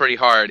pretty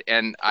hard,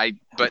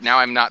 but now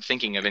I'm not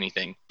thinking of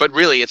anything. But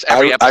really, it's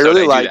every episode I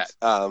really do liked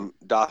that.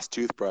 DOS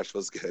toothbrush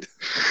was good.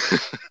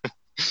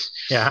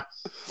 Yeah.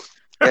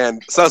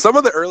 And so some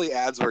of the early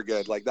ads were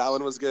good. Like that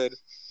one was good.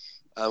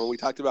 When we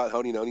talked about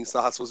Honey Noni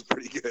sauce was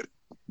pretty good.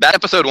 That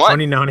episode one.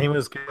 Honey Noni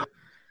was good.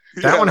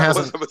 That one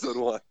hasn't. Was episode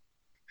 1.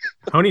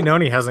 Honey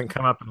Noni hasn't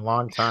come up in a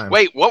long time.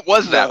 Wait, what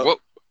was that? No.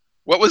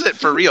 What was it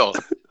for real?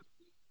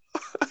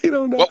 I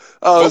don't know.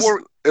 What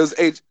were- It was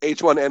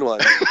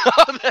H1N1.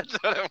 Oh, that's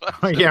what it was.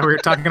 Oh, yeah, we were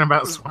talking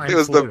about swine It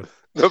was flu.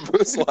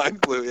 the swine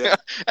flu. Yeah.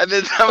 And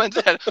then someone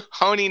said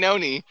Honey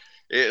Noni.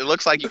 It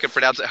looks like you could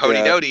pronounce it Honey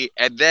Yeah. Noni,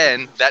 and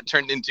then that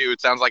turned into, it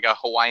sounds like a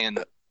Hawaiian,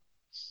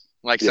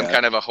 like some Yeah.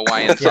 kind of a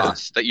Hawaiian Yeah.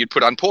 sauce that you'd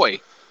put on poi.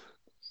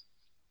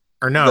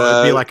 Or no,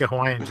 it'd be like a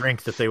Hawaiian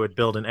drink that they would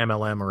build an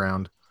MLM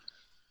around.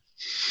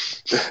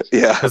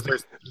 Yeah. Because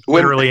there's When-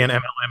 literally an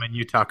MLM in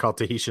Utah called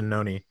Tahitian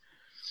Noni.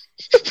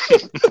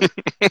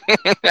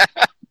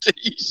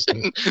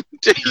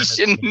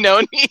 Tahitian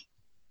Noni.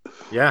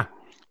 Yeah.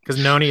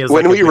 Because Noni is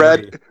when like we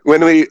read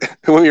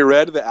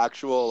the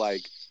actual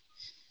like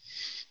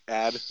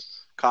ad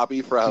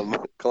copy from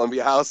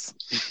Columbia House,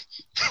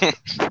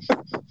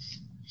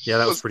 Yeah,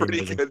 that it was pretty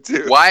amazing. good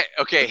too. Why?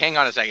 Okay, hang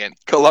on a second.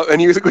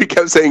 And we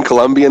kept saying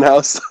Colombian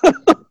House.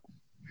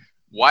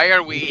 Why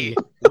are we?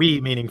 We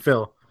meaning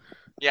Phil.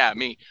 Yeah,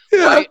 me.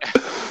 Yeah.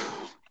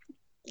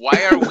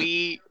 Why are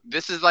we?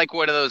 This is like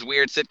one of those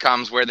weird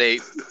sitcoms where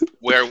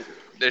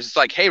there's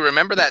like, hey,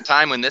 remember that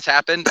time when this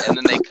happened, and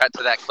then they cut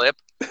to that clip.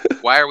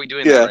 Why are we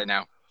doing Yeah. that right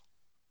now?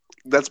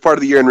 That's part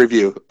of the year in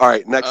review. All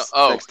right, next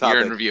topic.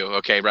 Year in review.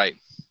 Okay, right.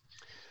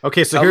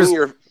 Okay, so Tell here's me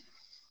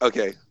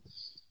okay.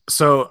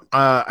 so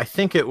I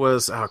think it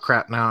was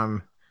crap,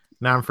 now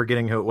I'm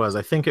forgetting who it was.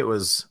 I think it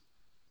was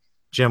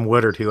Jim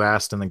Woodard who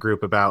asked in the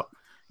group about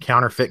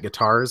counterfeit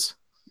guitars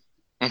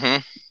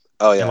Mm-hmm.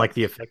 Oh yeah. and like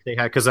the effect they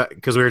had,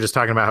 because we were just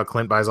talking about how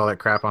Clint buys all that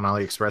crap on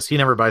AliExpress. He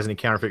never buys any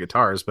counterfeit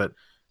guitars, but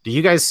do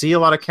you guys see a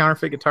lot of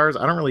counterfeit guitars?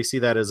 I don't really see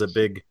that as a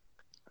big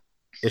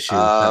issue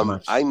that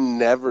much. I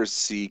never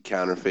see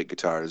counterfeit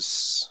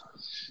guitars.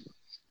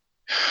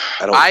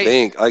 I don't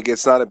think like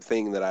it's not a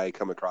thing that I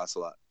come across a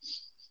lot.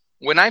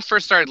 When I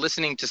first started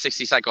listening to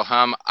 60 Cycle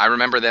Hum, I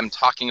remember them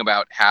talking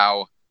about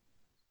how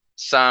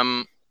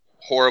some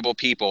horrible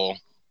people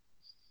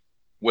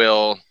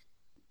will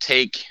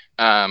take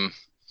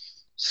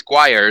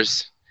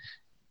Squires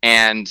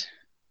and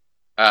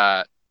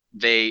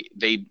they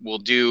will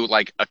do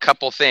like a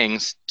couple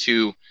things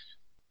to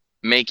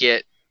make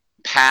it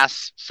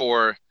pass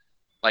for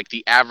like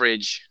the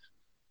average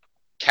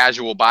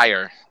casual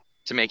buyer,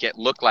 to make it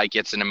look like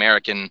it's an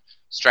American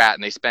Strat,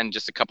 and they spend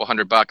just a couple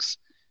 $100,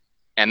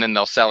 and then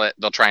they'll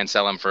try and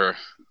sell them for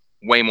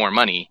way more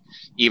money,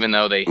 even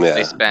though they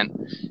spent.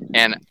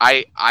 And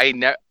I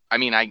didn't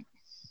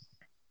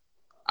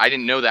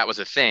know that was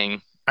a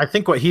thing. I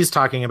think what he's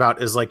talking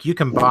about is like you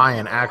can buy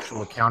an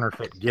actual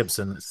counterfeit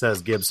Gibson that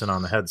says Gibson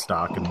on the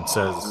headstock and it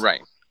says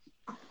Right.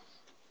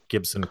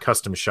 Gibson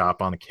Custom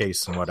Shop on the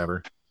case and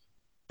whatever.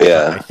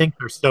 Yeah. I think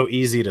they're so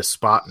easy to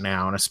spot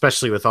now, and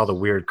especially with all the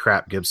weird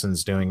crap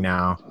Gibson's doing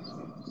now.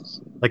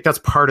 Like that's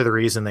part of the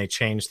reason they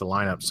changed the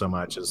lineup so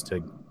much, is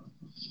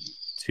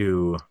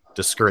to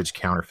discourage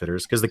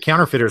counterfeiters, because the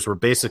counterfeiters were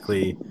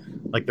basically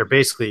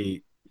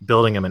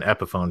building them in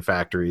Epiphone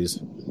factories,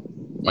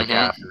 like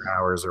after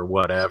hours or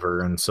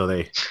whatever, and so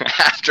they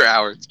After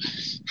hours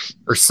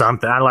or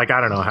something. I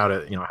don't know how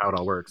it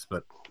all works,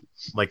 but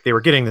like they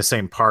were getting the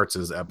same parts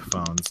as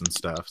Epiphones and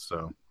stuff.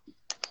 So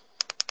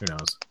who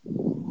knows?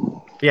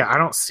 Yeah, I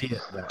don't see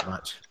it that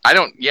much. I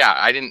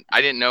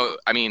didn't know.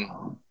 I mean,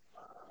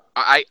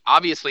 I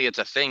obviously it's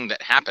a thing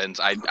that happens.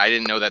 I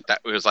didn't know that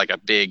was like a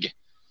big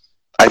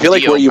I feel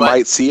like deal, where you but-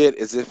 might see it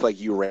is if like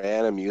you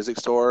ran a music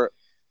store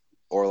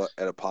or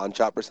at a pawn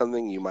shop or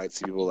something. You might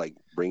see people like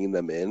bringing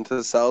them in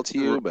to sell to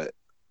you, but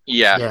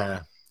Yeah.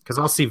 Yeah. Because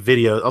I'll see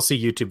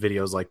YouTube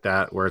videos like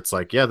that where it's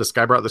like, yeah, this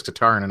guy brought this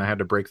guitar in and I had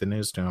to break the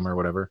news to him or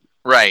whatever.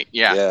 Right.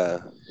 Yeah.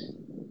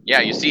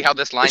 You see how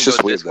this line It's goes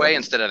just weird, this way though.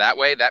 instead of that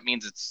way? That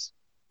means it's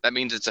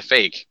a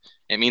fake.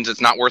 It means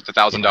it's not worth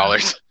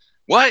 $1,000.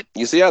 What?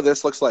 You see how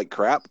this looks like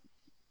crap?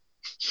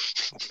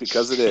 It's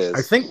because it is.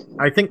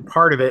 I think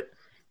part of it,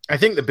 I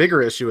think the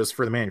bigger issue is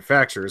for the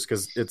manufacturers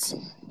because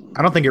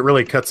I don't think it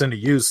really cuts into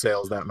used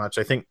sales that much.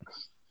 I think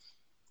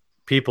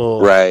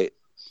people, right.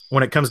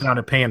 when it comes down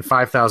to paying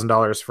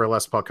 $5,000 for a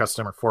Les Paul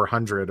Custom or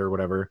 $400 or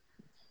whatever,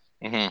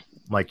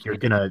 like you're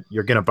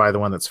gonna buy the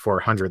one that's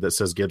 $400 that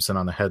says Gibson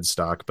on the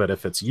headstock. But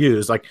if it's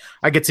used, like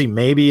I could see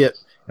maybe it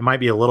might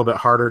be a little bit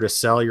harder to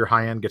sell your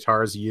high end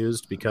guitars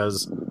used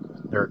because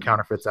there are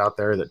counterfeits out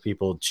there that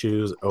people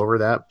choose over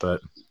that.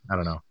 But I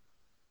don't know.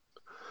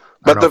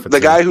 But the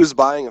guy who's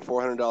buying a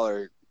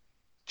 $400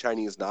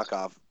 Chinese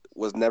knockoff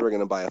was never going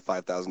to buy a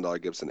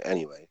 $5,000 Gibson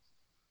anyway.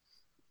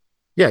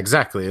 Yeah,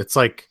 exactly. It's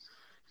like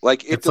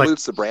it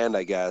dilutes the brand,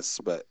 I guess.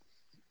 But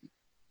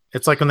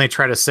it's like when they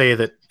try to say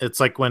that it's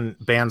like when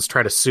bands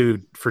try to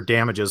sue for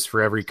damages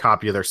for every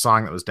copy of their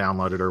song that was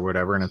downloaded or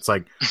whatever, and it's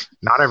like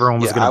not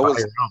everyone was going to buy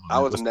your album. I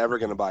was never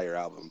going to buy your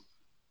album.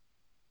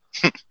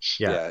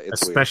 Yeah,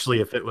 it's especially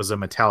weird. if it was a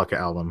Metallica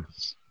album.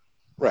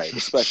 Right,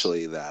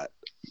 especially that.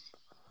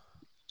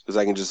 Because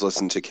I can just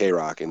listen to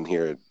K-Rock and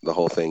hear the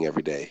whole thing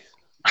every day.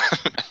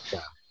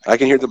 Yeah. I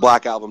can hear the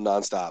Black Album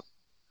nonstop.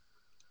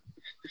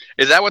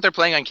 Is that what they're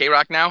playing on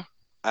K-Rock now?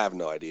 I have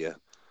no idea.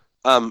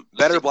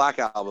 Better Black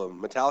Album,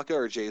 Metallica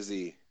or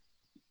Jay-Z?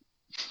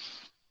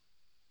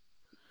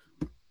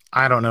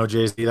 I don't know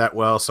Jay-Z that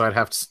well, so I'd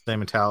have to say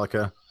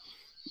Metallica.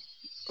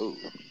 Ooh.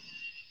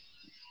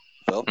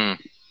 Phil?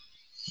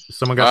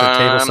 Someone got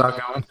their table saw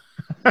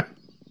going?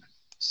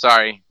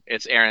 Sorry,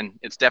 it's Aaron.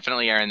 It's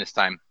definitely Aaron this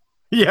time.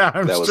 Yeah,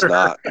 I'm that was sure.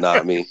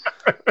 not me.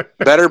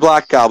 Better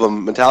Black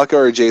Album, Metallica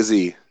or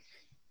Jay-Z?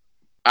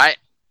 I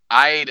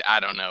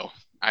don't know.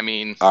 I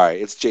mean, all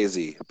right, it's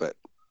Jay-Z, but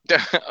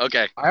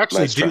okay. I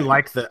actually do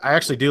like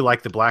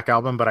the Black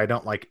Album, but I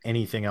don't like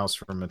anything else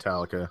from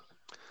Metallica.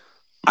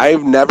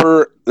 I've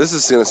never. This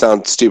is gonna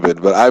sound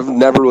stupid, but I've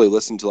never really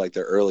listened to like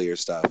their earlier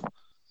stuff.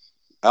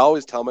 I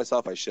always tell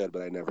myself I should,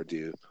 but I never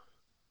do.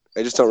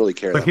 I just don't really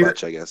care that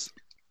much, I guess.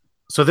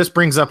 So this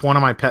brings up one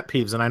of my pet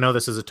peeves, and I know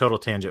this is a total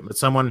tangent, but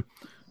someone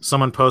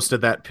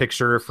posted that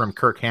picture from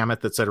Kirk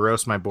Hammett that said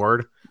 "roast my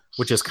board,"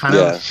 which is kind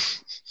of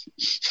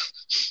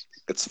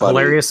it's funny.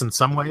 Hilarious in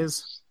some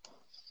ways.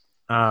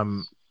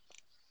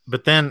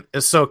 But then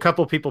so a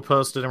couple people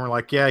posted and were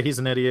like, "Yeah, he's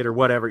an idiot" or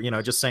whatever,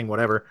 just saying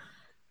whatever.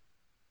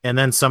 And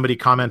then somebody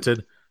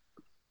commented,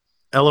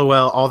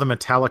 "LOL, all the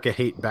Metallica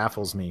hate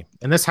baffles me."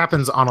 And this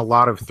happens on a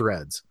lot of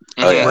threads.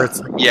 Oh yeah. Where it's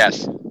like,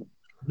 yes.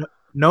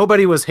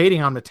 Nobody was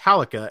hating on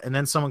Metallica, and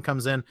then someone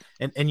comes in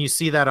and you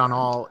see that on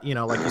all,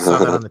 like you saw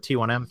that on the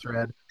T1M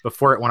thread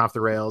before it went off the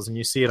rails, and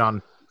you see it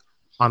on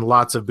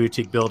lots of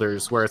boutique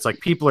builders where it's like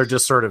people are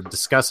just sort of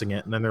discussing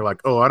it, and then they're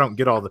like, "Oh, I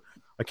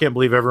can't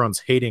believe everyone's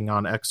hating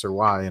on X or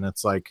Y," and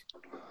it's like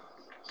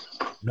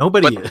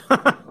nobody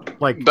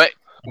But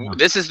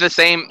this is the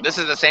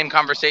same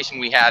conversation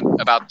we had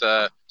about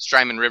the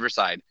Strymon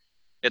Riverside.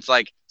 It's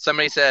like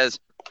somebody says,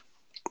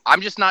 "I'm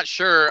just not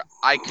sure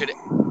I could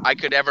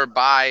ever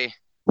buy."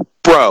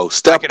 Bro,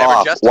 step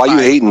off. Why you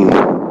hating?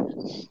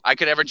 I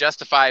could ever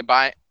justify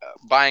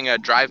buying a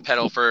drive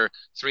pedal for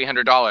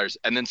 $300,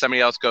 and then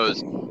somebody else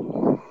goes,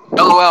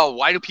 "LOL,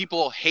 why do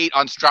people hate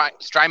on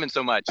Strymon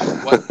so much?"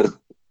 What?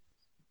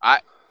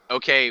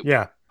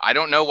 Yeah. I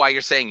don't know why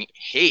you're saying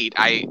hate.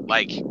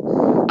 This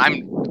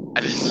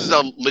is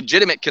a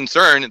legitimate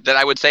concern that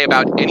I would say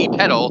about any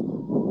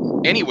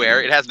pedal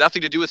anywhere. It has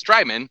nothing to do with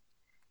Strymon.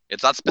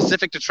 It's not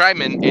specific to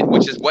Strymon,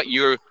 which is what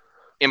you're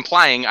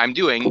implying I'm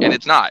doing, and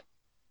it's not.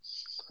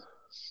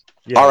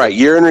 Yeah. All right,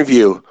 year in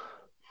review.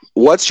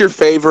 What's your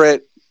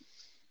favorite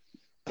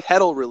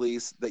pedal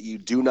release that you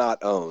do not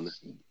own?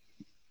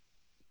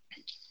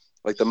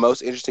 Like the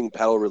most interesting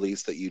pedal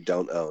release that you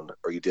don't own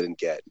or you didn't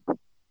get?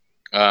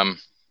 I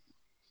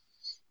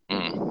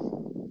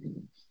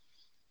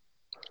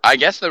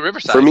guess the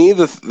Riverside. For me,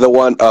 the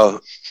one,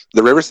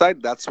 the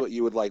Riverside, that's what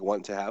you would like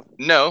want to have?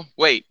 No,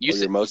 wait. You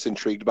said you're most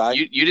intrigued by?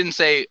 You didn't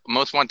say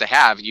most want to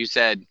have. You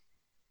said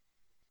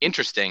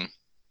interesting.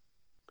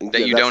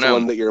 That you don't the own.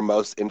 One that you're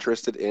most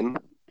interested in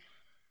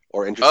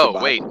or interested by?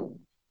 Oh, wait.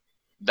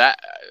 That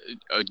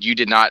you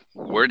did not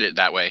word it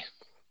that way.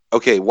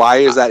 Okay, why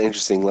is that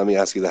interesting? Let me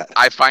ask you that.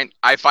 I find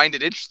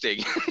it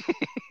interesting.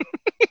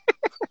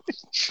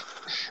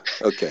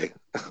 Okay.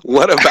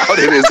 What about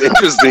it is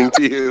interesting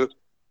to you?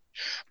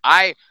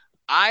 I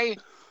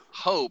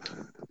hope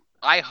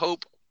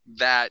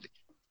that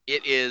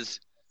it is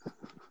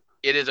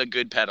a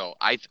good pedal.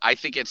 I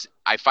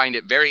find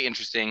it very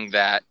interesting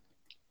that,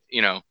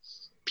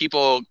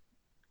 people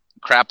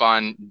crap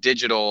on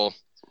digital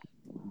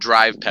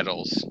drive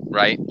pedals,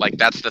 right? Like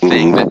that's the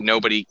thing that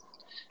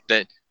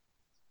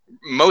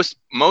most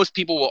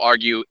people will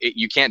argue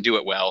you can't do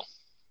it well.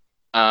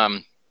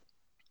 And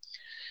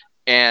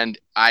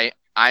I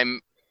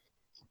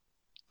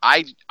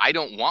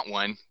don't want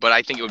one, but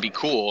I think it would be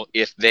cool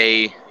if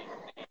they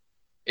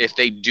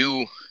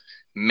do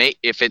make,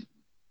 if it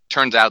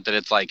turns out that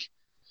it's like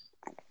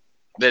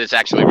that it's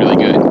actually really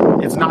good.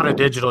 It's not a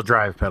digital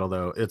drive pedal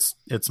though. It's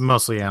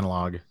mostly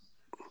analog.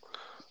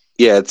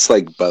 Yeah, it's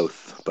like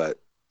both, but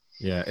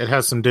yeah, it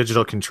has some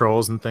digital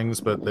controls and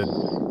things, but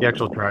the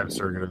actual drive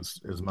circuit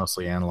is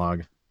mostly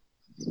analog.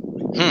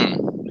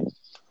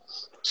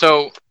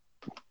 So,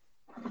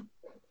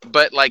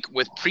 but like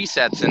with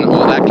presets and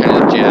all that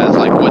kind of jazz,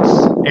 like what's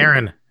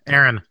Aaron,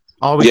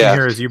 all we can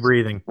hear is you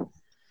breathing.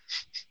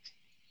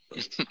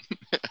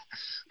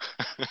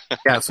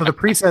 Yeah, so the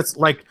presets,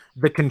 like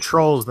the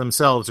controls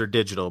themselves are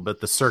digital,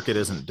 but the circuit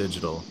isn't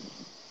digital.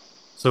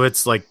 So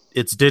it's like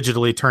it's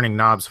digitally turning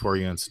knobs for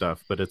you and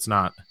stuff, but it's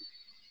not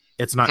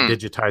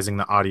digitizing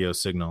the audio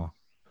signal.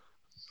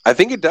 I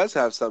think it does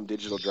have some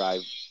digital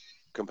drive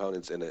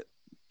components in it.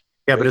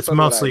 Yeah, but it's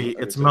mostly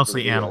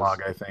analog,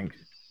 I think.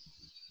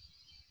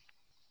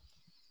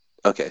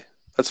 Okay,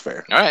 that's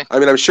fair. all right? I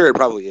mean, I'm sure it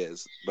probably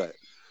is, but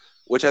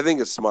which I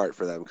think is smart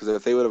for them, because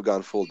if they would have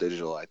gone full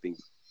digital, I think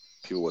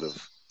people would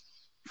have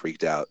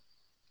freaked out.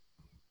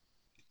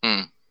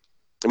 I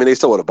mean, they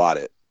still would have bought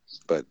it,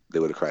 but they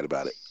would have cried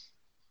about it.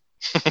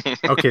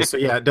 Okay, so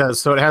yeah, it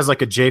does. So it has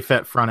like a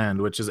JFET front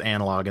end, which is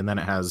analog, and then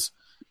it has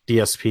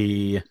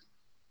DSP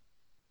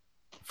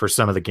for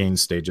some of the gain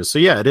stages. So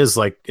yeah, it is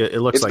like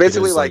it looks it's like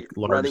basically it is like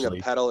largely,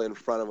 running a pedal in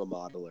front of a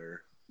modeler.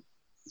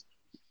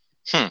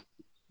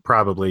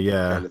 Probably,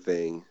 yeah. Kind of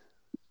thing.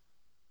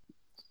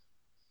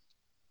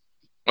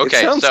 Okay,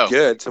 it sounds so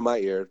good to my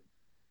ear.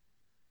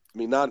 I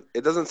mean,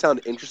 it doesn't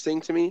sound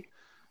interesting to me.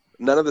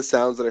 None of the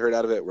sounds that I heard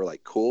out of it were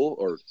like cool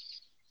or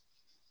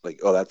like,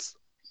 oh, that's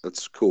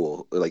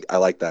cool. Like, I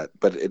like that,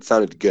 but it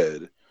sounded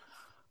good.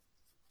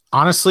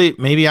 Honestly,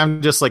 maybe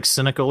I'm just like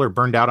cynical or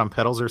burned out on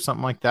pedals or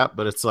something like that,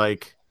 but it's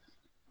like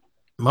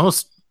I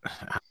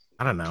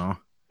don't know.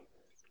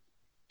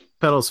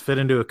 Pedals fit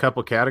into a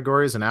couple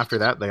categories, and after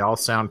that, they all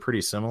sound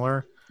pretty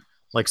similar.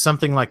 Like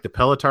something like the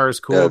Pelotar is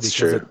cool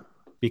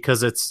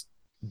because it's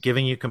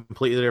giving you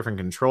completely different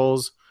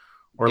controls,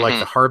 or like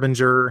the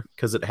Harbinger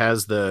because it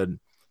has the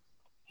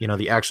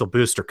actual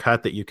booster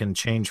cut that you can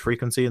change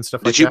frequency and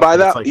stuff. Did you buy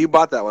that? You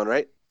bought that one,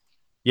 right?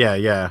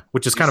 Yeah,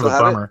 which is kind of a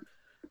bummer.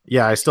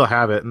 Yeah, I still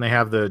have it,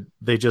 and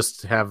they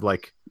just have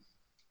like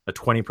a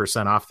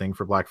 20% off thing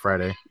for Black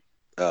Friday,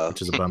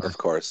 which is a bummer, of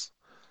course.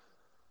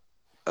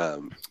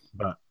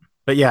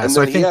 But yeah, and so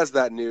then I think he has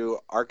that new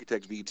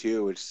Architect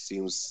V2, which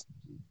seems,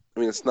 I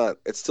mean,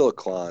 it's still a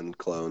clone,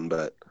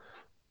 but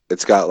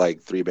it's got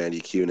like 3-band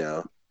EQ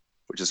now,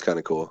 which is kind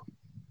of cool.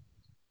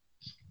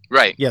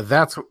 Right. Yeah,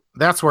 that's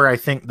where I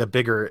think the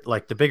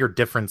bigger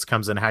difference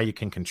comes in how you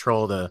can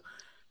control the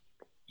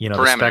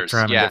the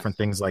spectrum and different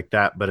things like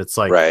that. But it's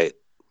like, right.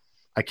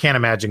 I can't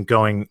imagine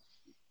going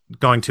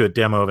to a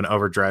demo of an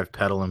overdrive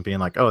pedal and being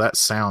like, oh, the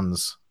sound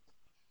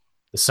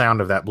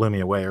of that blew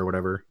me away or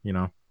whatever,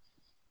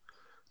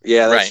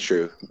 Yeah, that's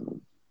true.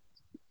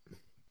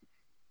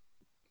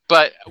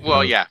 But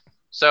yeah.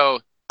 So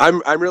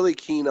I'm really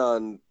keen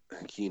on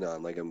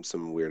like I'm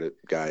some weird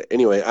guy.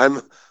 Anyway,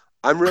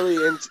 I'm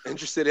really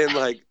interested in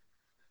like,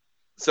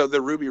 so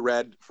the Ruby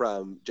Red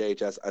from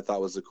JHS I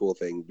thought was a cool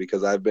thing,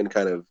 because I've been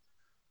kind of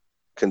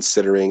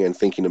considering and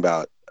thinking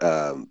about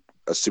a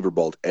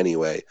Superbolt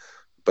anyway,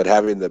 but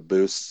having the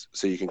boost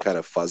so you can kind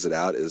of fuzz it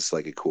out is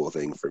like a cool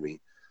thing for me.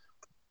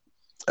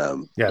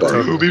 Yeah,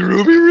 Ruby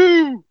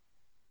Roo.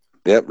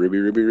 Yep, Ruby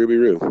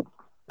Roo.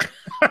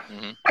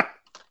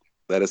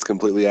 That is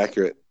completely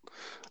accurate.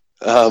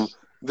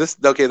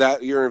 That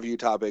year in review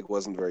topic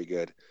wasn't very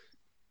good.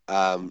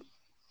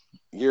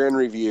 Year in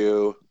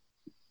review.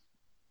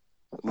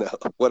 No,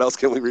 what else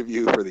can we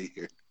review for the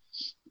year?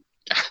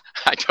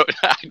 I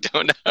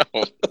don't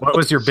know. What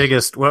was your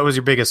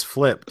biggest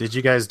flip? Did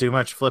you guys do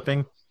much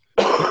flipping?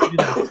 You don't do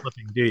that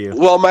flipping, do you?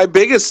 Well, my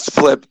biggest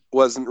flip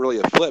wasn't really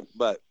a flip,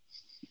 but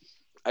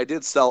I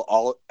did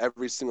sell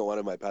every single one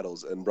of my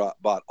pedals and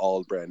bought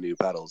all brand new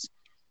pedals,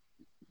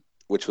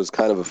 which was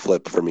kind of a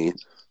flip for me.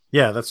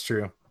 Yeah, that's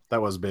true.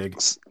 That was big.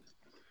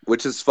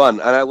 Which is fun,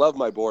 and I love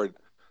my board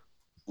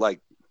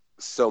like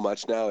so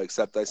much now,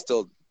 except I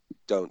still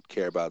don't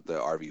care about the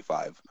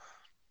RV5.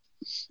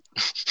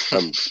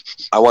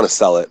 I want to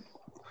sell it.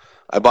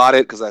 I bought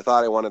it because I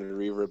thought I wanted a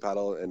reverb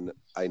pedal, and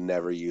I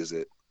never use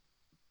it.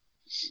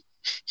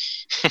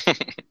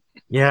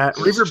 Yeah,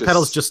 reverb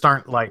pedals just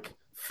aren't like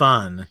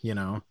fun,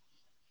 Yeah,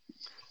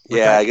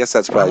 I guess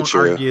that's probably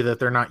true. I won't argue that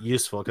they're not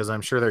useful, because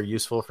I'm sure they're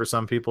useful for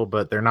some people,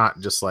 but they're not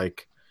just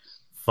like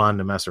fun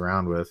to mess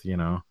around with,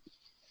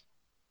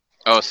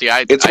 Oh, see,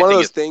 it's one of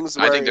those things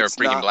where I think they're a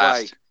freaking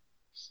blast. Like,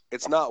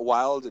 it's not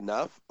wild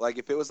enough. Like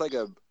if it was like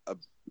a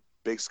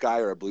Big Sky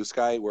or a Blue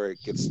Sky where it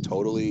gets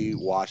totally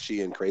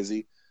washy and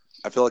crazy,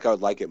 I feel like I would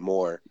like it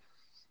more.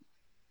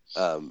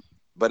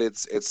 But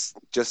it's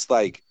just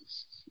like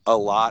a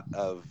lot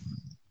of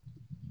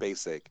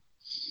basic.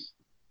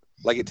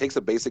 Like it takes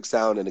a basic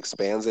sound and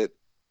expands it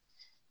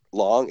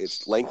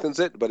it lengthens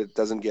it, but it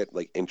doesn't get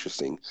like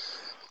interesting.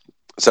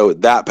 So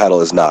that pedal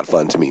is not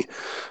fun to me.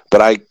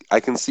 But I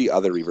can see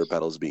other reverb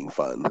pedals being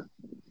fun.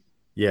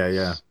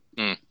 Yeah.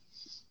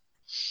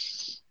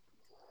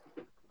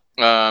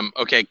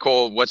 Okay,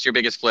 Cole, what's your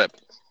biggest flip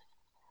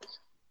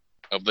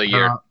of the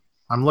year?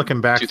 I'm looking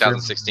back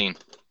 2016.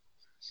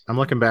 I'm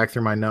looking back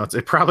through my notes.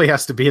 It probably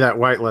has to be that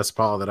white Les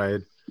Paul that I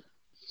had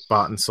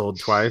bought and sold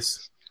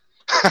twice.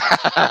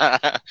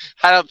 I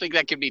don't think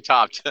that can be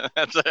topped.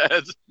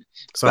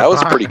 So that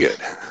was pretty good.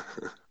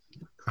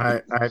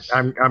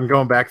 I'm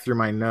going back through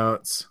my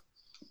notes.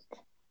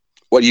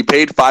 What, you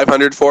paid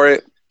 $500 for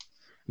it?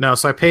 No,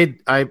 so I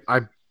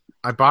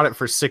bought it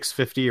for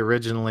 $650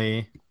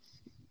 originally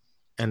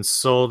and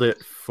sold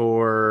it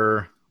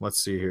for, let's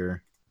see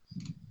here.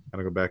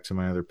 Gotta go back to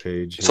my other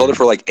page. Sold it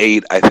for like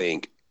 $8, I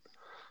think.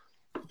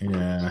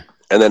 Yeah.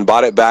 And then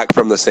bought it back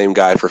from the same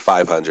guy for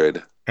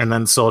 $500. And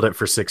then sold it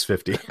for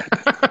 $650.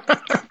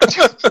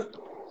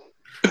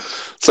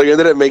 So you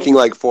ended up making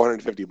like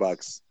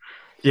 $450.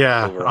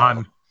 Yeah,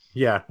 overall.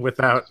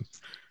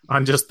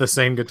 on just the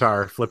same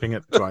guitar, flipping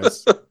it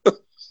twice.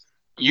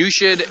 You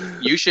should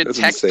That's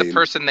text the insane.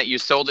 person that you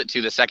sold it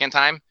to the second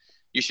time.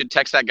 You should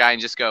text that guy and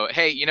just go,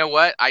 "Hey, you know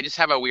what? I just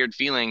have a weird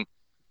feeling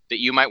that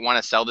you might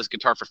want to sell this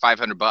guitar for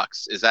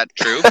 $500. Is that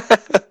true?"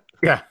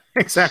 Yeah,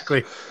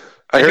 exactly.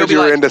 I And he'll heard be you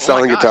were like, into "Oh my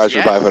selling gosh, guitars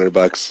yeah." for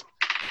 $500.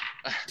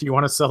 Do you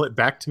want to sell it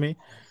back to me?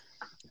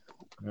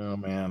 Oh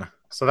man.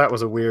 So that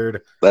was a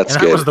weird. That's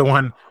and that good. was the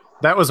one.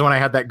 That was when I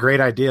had that great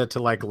idea to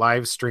like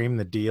live stream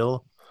the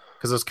deal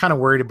because I was kind of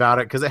worried about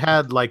it because it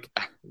had like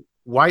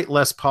white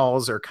Les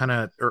Pauls or kind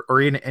of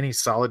or even any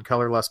solid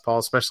color Les Paul,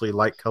 especially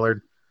light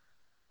colored,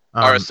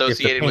 Are if the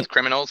associated paint- with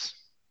criminals.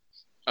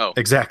 Oh,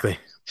 Exactly.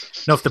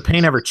 No, if the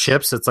paint ever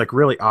chips, it's like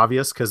really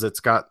obvious because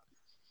it's got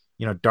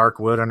dark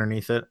wood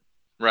underneath it.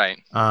 right.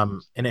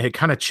 And it had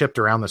kind of chipped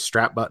around the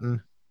strap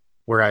button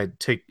where I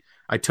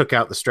took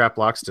out the strap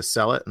locks to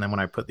sell it, and then when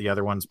I put the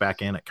other ones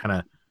back in, it kind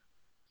of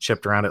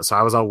chipped around it. So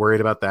I was all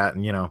worried about that,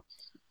 and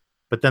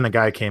but then the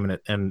guy came in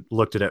and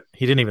looked at it.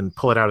 He didn't even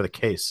pull it out of the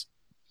case.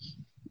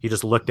 He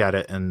just looked at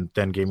it and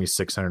then gave me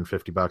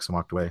 $650 and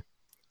walked away.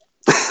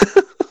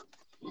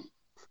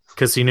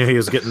 Because he knew he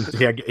was getting.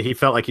 He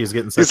felt like he was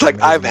getting. He's like,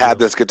 I've had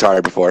this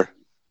guitar before.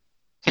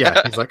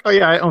 Yeah, he's like, oh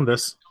yeah, I own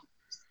this.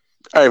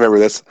 I remember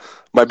this.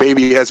 My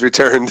baby has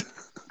returned.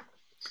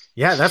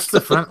 Yeah, that's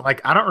the fun.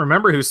 Like, I don't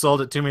remember who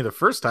sold it to me the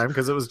first time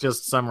because it was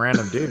just some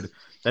random dude.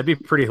 That'd be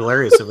pretty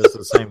hilarious if it was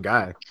the same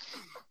guy.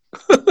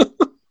 I hadn't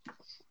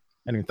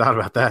even thought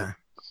about that.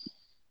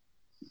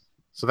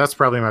 So that's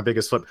probably my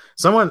biggest flip.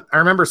 I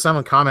remember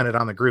someone commented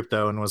on the group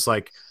though and was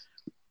like,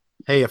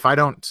 "Hey, if I'm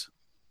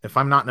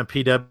not in a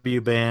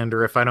PW band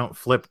or if I don't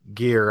flip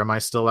gear, am I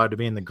still allowed to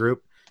be in the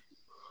group?"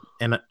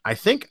 And I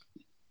think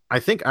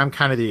I'm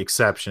kind of the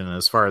exception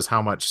as far as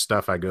how much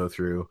stuff I go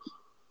through.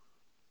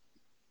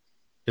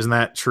 Isn't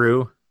that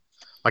true?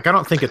 Like, I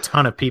don't think a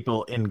ton of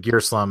people in Gear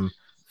Slum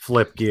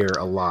flip gear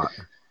a lot.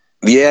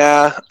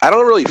 Yeah, I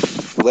don't really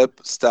flip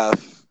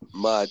stuff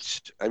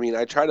much. I mean,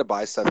 I try to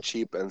buy stuff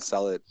cheap and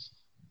sell it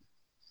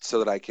so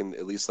that I can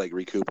at least like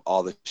recoup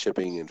all the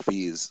shipping and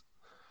fees.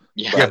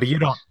 Yeah, but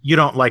you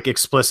don't like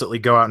explicitly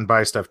go out and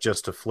buy stuff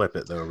just to flip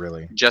it though,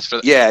 really. Just for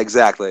Yeah,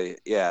 exactly.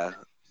 Yeah.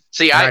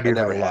 See, I I do that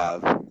never a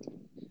lot. have.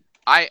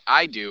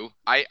 I do.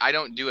 I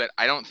don't do it.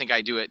 I don't think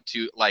I do it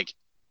to like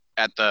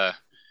at the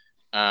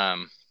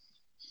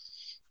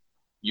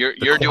you're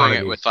doing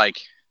quantity. it with like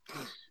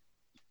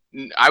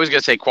I was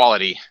gonna say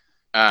quality.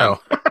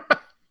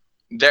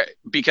 There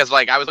because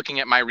like I was looking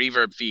at my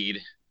reverb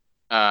feed,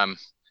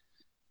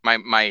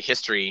 my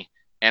history,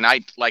 and I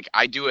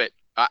do it.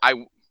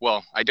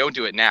 I don't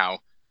do it now,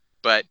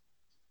 but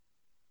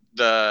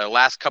the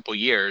last couple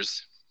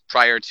years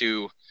prior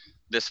to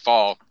this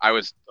fall, I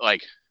was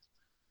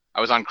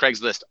on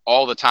Craigslist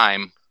all the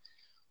time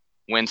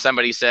when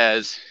somebody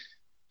says,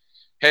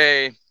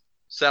 "Hey,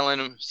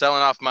 selling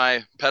off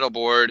my pedal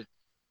board.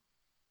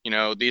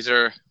 These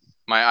are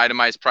my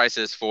itemized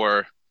prices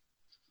for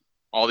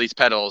all these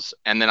pedals."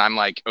 And then I'm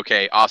like,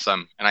 "Okay,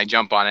 awesome." And I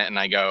jump on it and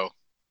I go,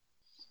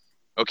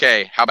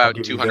 "Okay, how about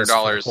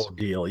 $200?" Whole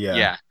deal,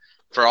 Yeah,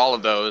 for all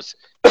of those.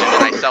 And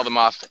then I sell them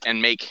off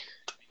and make,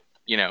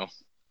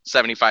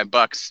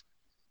 $75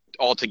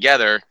 all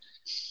together.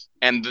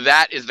 And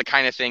that is the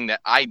kind of thing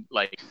that I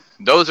like.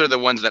 Those are the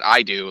ones that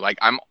I do. Like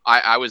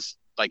I was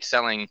like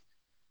selling,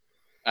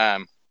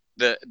 my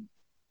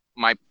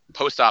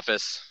post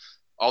office,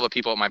 all the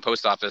people at my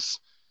post office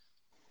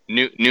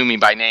knew me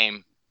by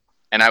name,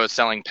 and I was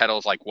selling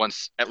pedals like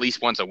at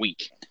least once a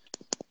week,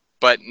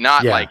 but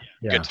not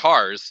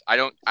guitars.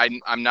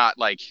 I'm not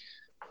like,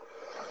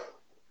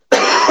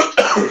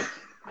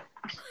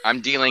 I'm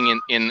dealing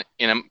in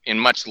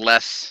much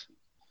less.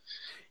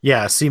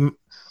 Yeah, see,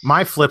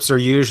 my flips are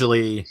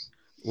usually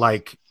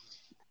like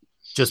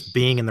just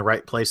being in the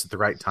right place at the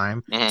right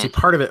time. Mhm. See,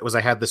 part of it was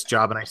I had this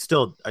job, and I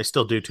still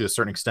do to a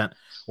certain extent,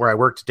 where I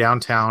worked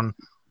downtown,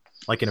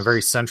 like in a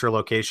very central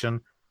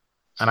location.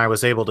 and I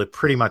was able to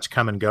pretty much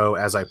come and go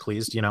as I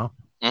pleased, you know.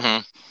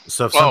 Mm-hmm.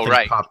 So if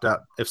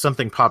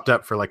something popped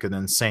up for like an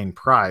insane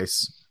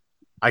price,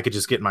 I could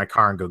just get in my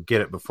car and go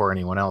get it before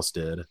anyone else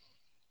did.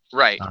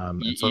 Right.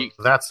 And so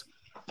that's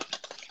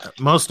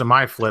most of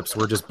my flips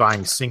were just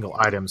buying single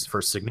items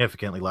for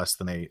significantly less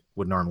than they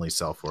would normally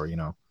sell for, you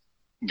know.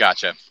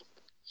 Gotcha.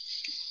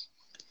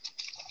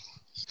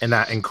 And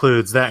that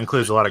includes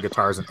a lot of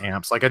guitars and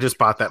amps. Like I just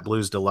bought that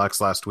Blues Deluxe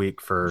last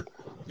week for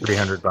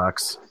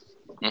 $300.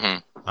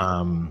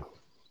 Mm-hmm.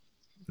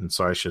 And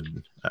so I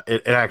should.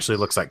 It actually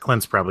looks like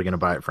Clint's probably going to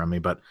buy it from me,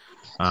 but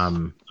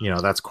you know,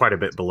 that's quite a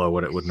bit below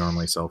what it would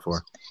normally sell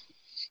for.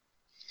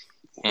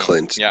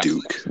 Clint Yeah.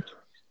 Duke.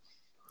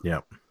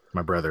 Yeah,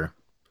 my brother.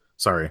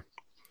 Sorry,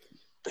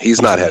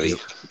 He's not heavy.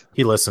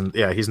 he listened.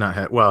 Yeah, he's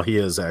not. Well, he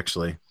is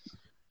actually.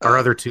 Our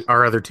other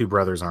two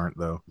brothers aren't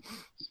though.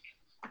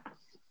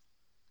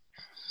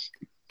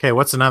 Okay,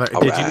 what's another?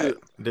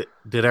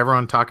 Did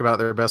everyone talk about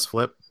their best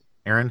flip?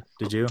 Aaron,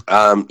 did you?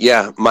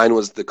 Yeah, mine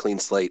was the clean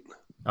slate.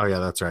 Oh yeah,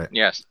 that's right.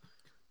 Yes.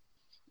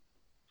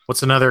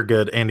 What's another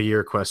good end of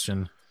year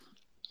question?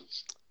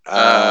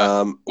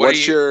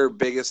 What's your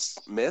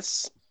biggest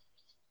miss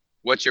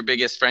What's your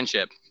biggest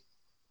friendship?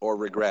 or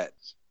regret?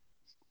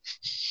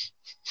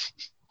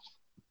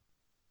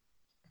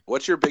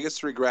 What's your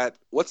biggest regret?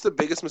 What's the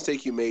biggest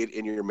mistake you made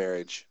in your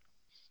marriage?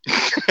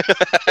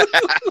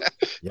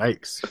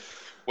 Yikes!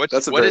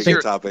 That's a what very is your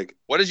good topic.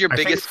 What is your I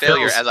think biggest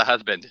failure Phil's- as a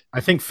husband?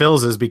 I think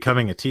Phil's is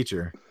becoming a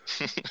teacher.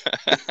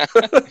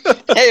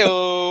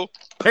 Heyo.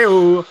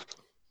 Hey,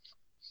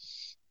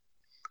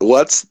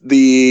 What's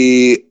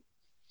the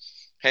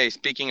Hey,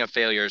 speaking of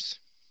failures,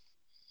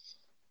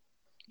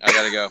 I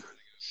gotta go.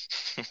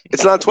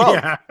 It's not 12.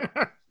 yeah.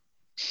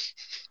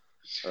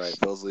 All right,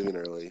 Phil's leaving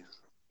early.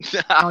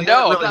 Oh, No, you're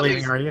not I'm not leaving,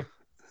 leaving. are you?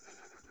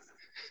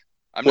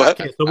 I'm What? not.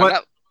 Okay, so I'm what?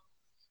 not-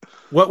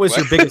 What was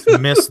your What? biggest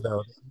miss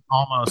though?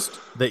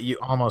 That you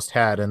almost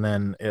had, and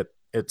then it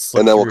slipped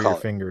And then we'll through call your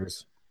it.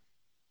 fingers.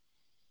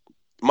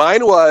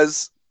 Mine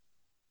was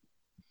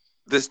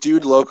this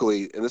dude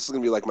locally, and this is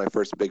gonna be like my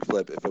first big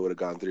flip if it would have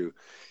gone through.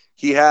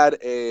 He had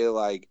a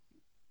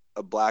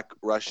black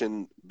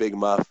Russian big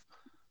muff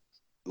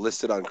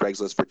listed on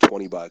Craigslist for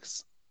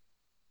 $20,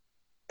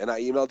 and I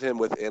emailed him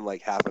within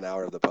like half an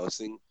hour of the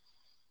posting,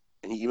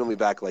 and he emailed me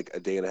back like a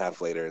day and a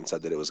half later and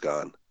said that it was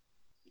gone.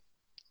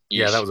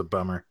 Yeah, Yeesh. that was a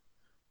bummer.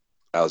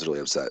 I was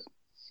really upset.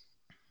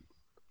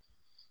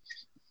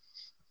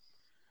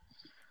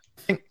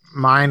 I think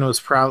mine was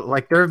probably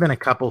like there have been a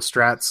couple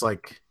strats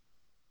like,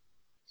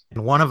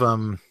 and one of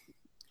them,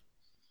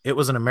 it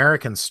was an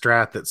American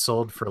strat that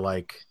sold for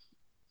like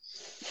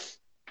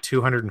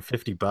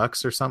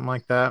 $250 or something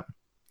like that.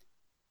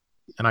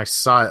 And I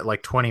saw it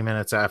like 20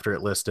 minutes after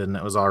it listed, and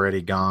it was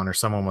already gone, or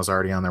someone was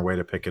already on their way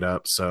to pick it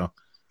up. So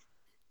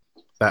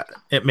that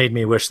it made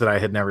me wish that I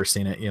had never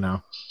seen it, you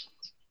know.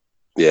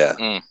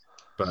 Yeah.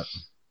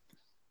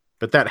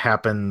 But that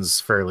happens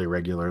fairly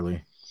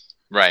regularly.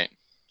 Right.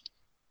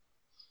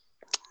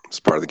 It's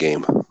part of the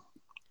game.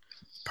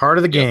 Part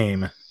of the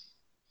game.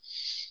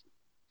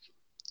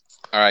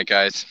 All right,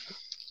 guys.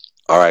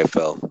 All right,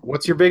 Phil.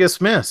 What's your biggest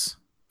miss,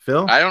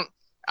 Phil? I don't.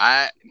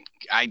 I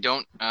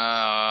don't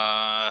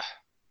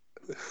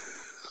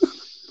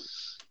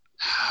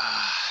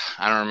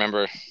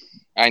remember.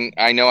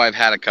 I know I've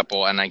had a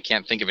couple, and I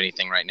can't think of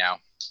anything right now.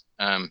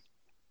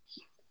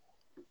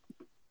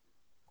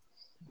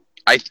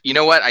 You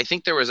know what? I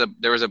think there was a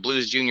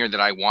Blues Junior that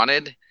I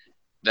wanted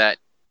that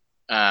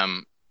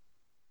that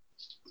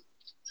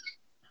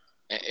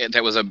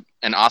was an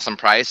awesome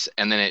price,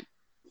 and then it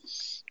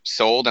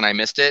sold and I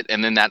missed it,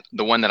 and then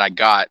the one that I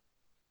got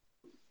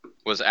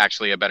was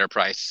actually a better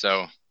price.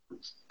 So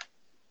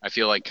I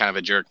feel like kind of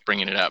a jerk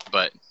bringing it up,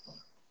 but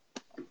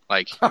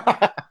like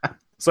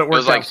So it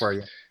was worked like- out for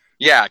you.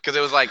 yeah, because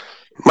it was like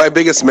My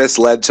biggest miss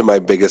led to my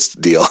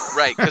biggest deal.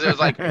 right, because it was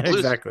like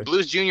Exactly.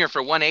 Blues Junior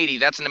for $180.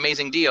 That's an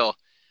amazing deal.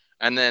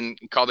 And then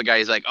called the guy.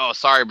 He's like, "Oh,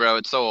 sorry, bro,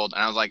 it sold."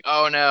 And I was like,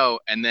 "Oh no!"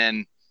 And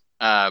then,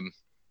 and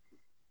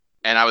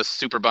I was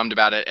super bummed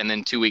about it. And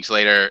then 2 weeks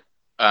later,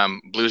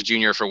 Blues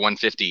Junior for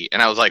 $150,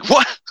 and I was like,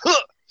 "What?"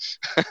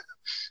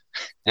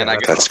 and I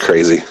got That's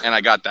crazy. and I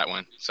got that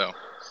one. So,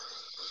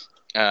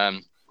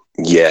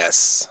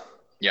 Yes.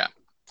 Yeah.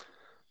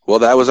 Well,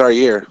 that was our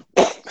year.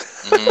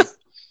 mhm.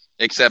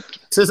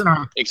 Except This isn't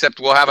our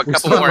we'll have a We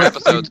couple still more have-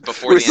 episodes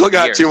before We the still end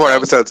of the got year, 2 more so-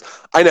 episodes.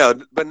 I know,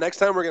 but next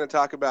time we're going to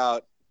talk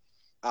about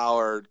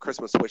our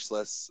Christmas wish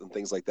lists and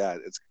things like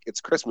that.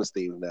 It's Christmas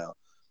themed now,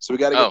 so we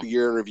got to get Oh. the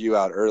year in review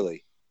out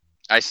early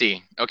I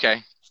see.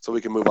 Okay. so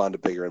we can move on to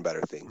bigger and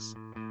better things.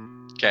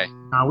 Okay.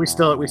 we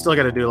still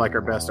got to do like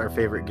our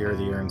favorite gear of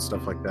the year and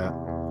stuff like that.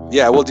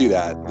 Yeah, we'll do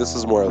that. This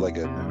is more like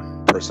a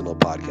personal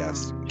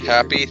podcast.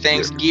 Happy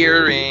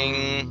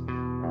Thanksgiving.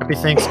 Happy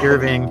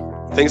Thanksgiving.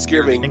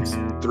 Thanksgiving. Thanks,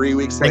 3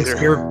 weeks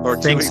later, or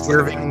 2 weeks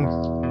later.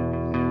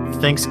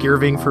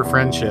 Thanksgiving for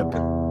friendship.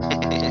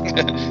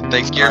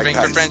 Thanksgiving All right,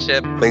 for guys.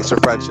 friendship. Thanks for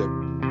friendship.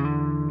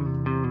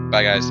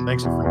 Bye, guys.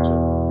 Thanks for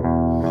friendship.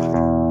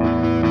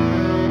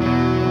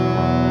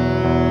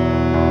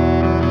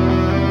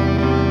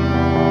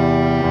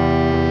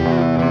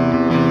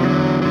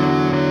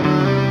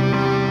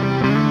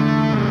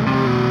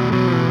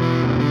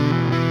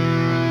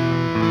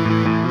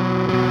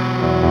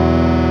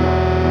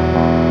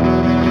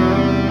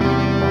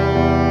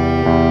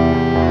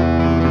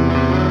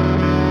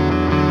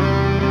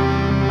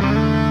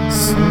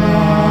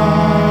 small.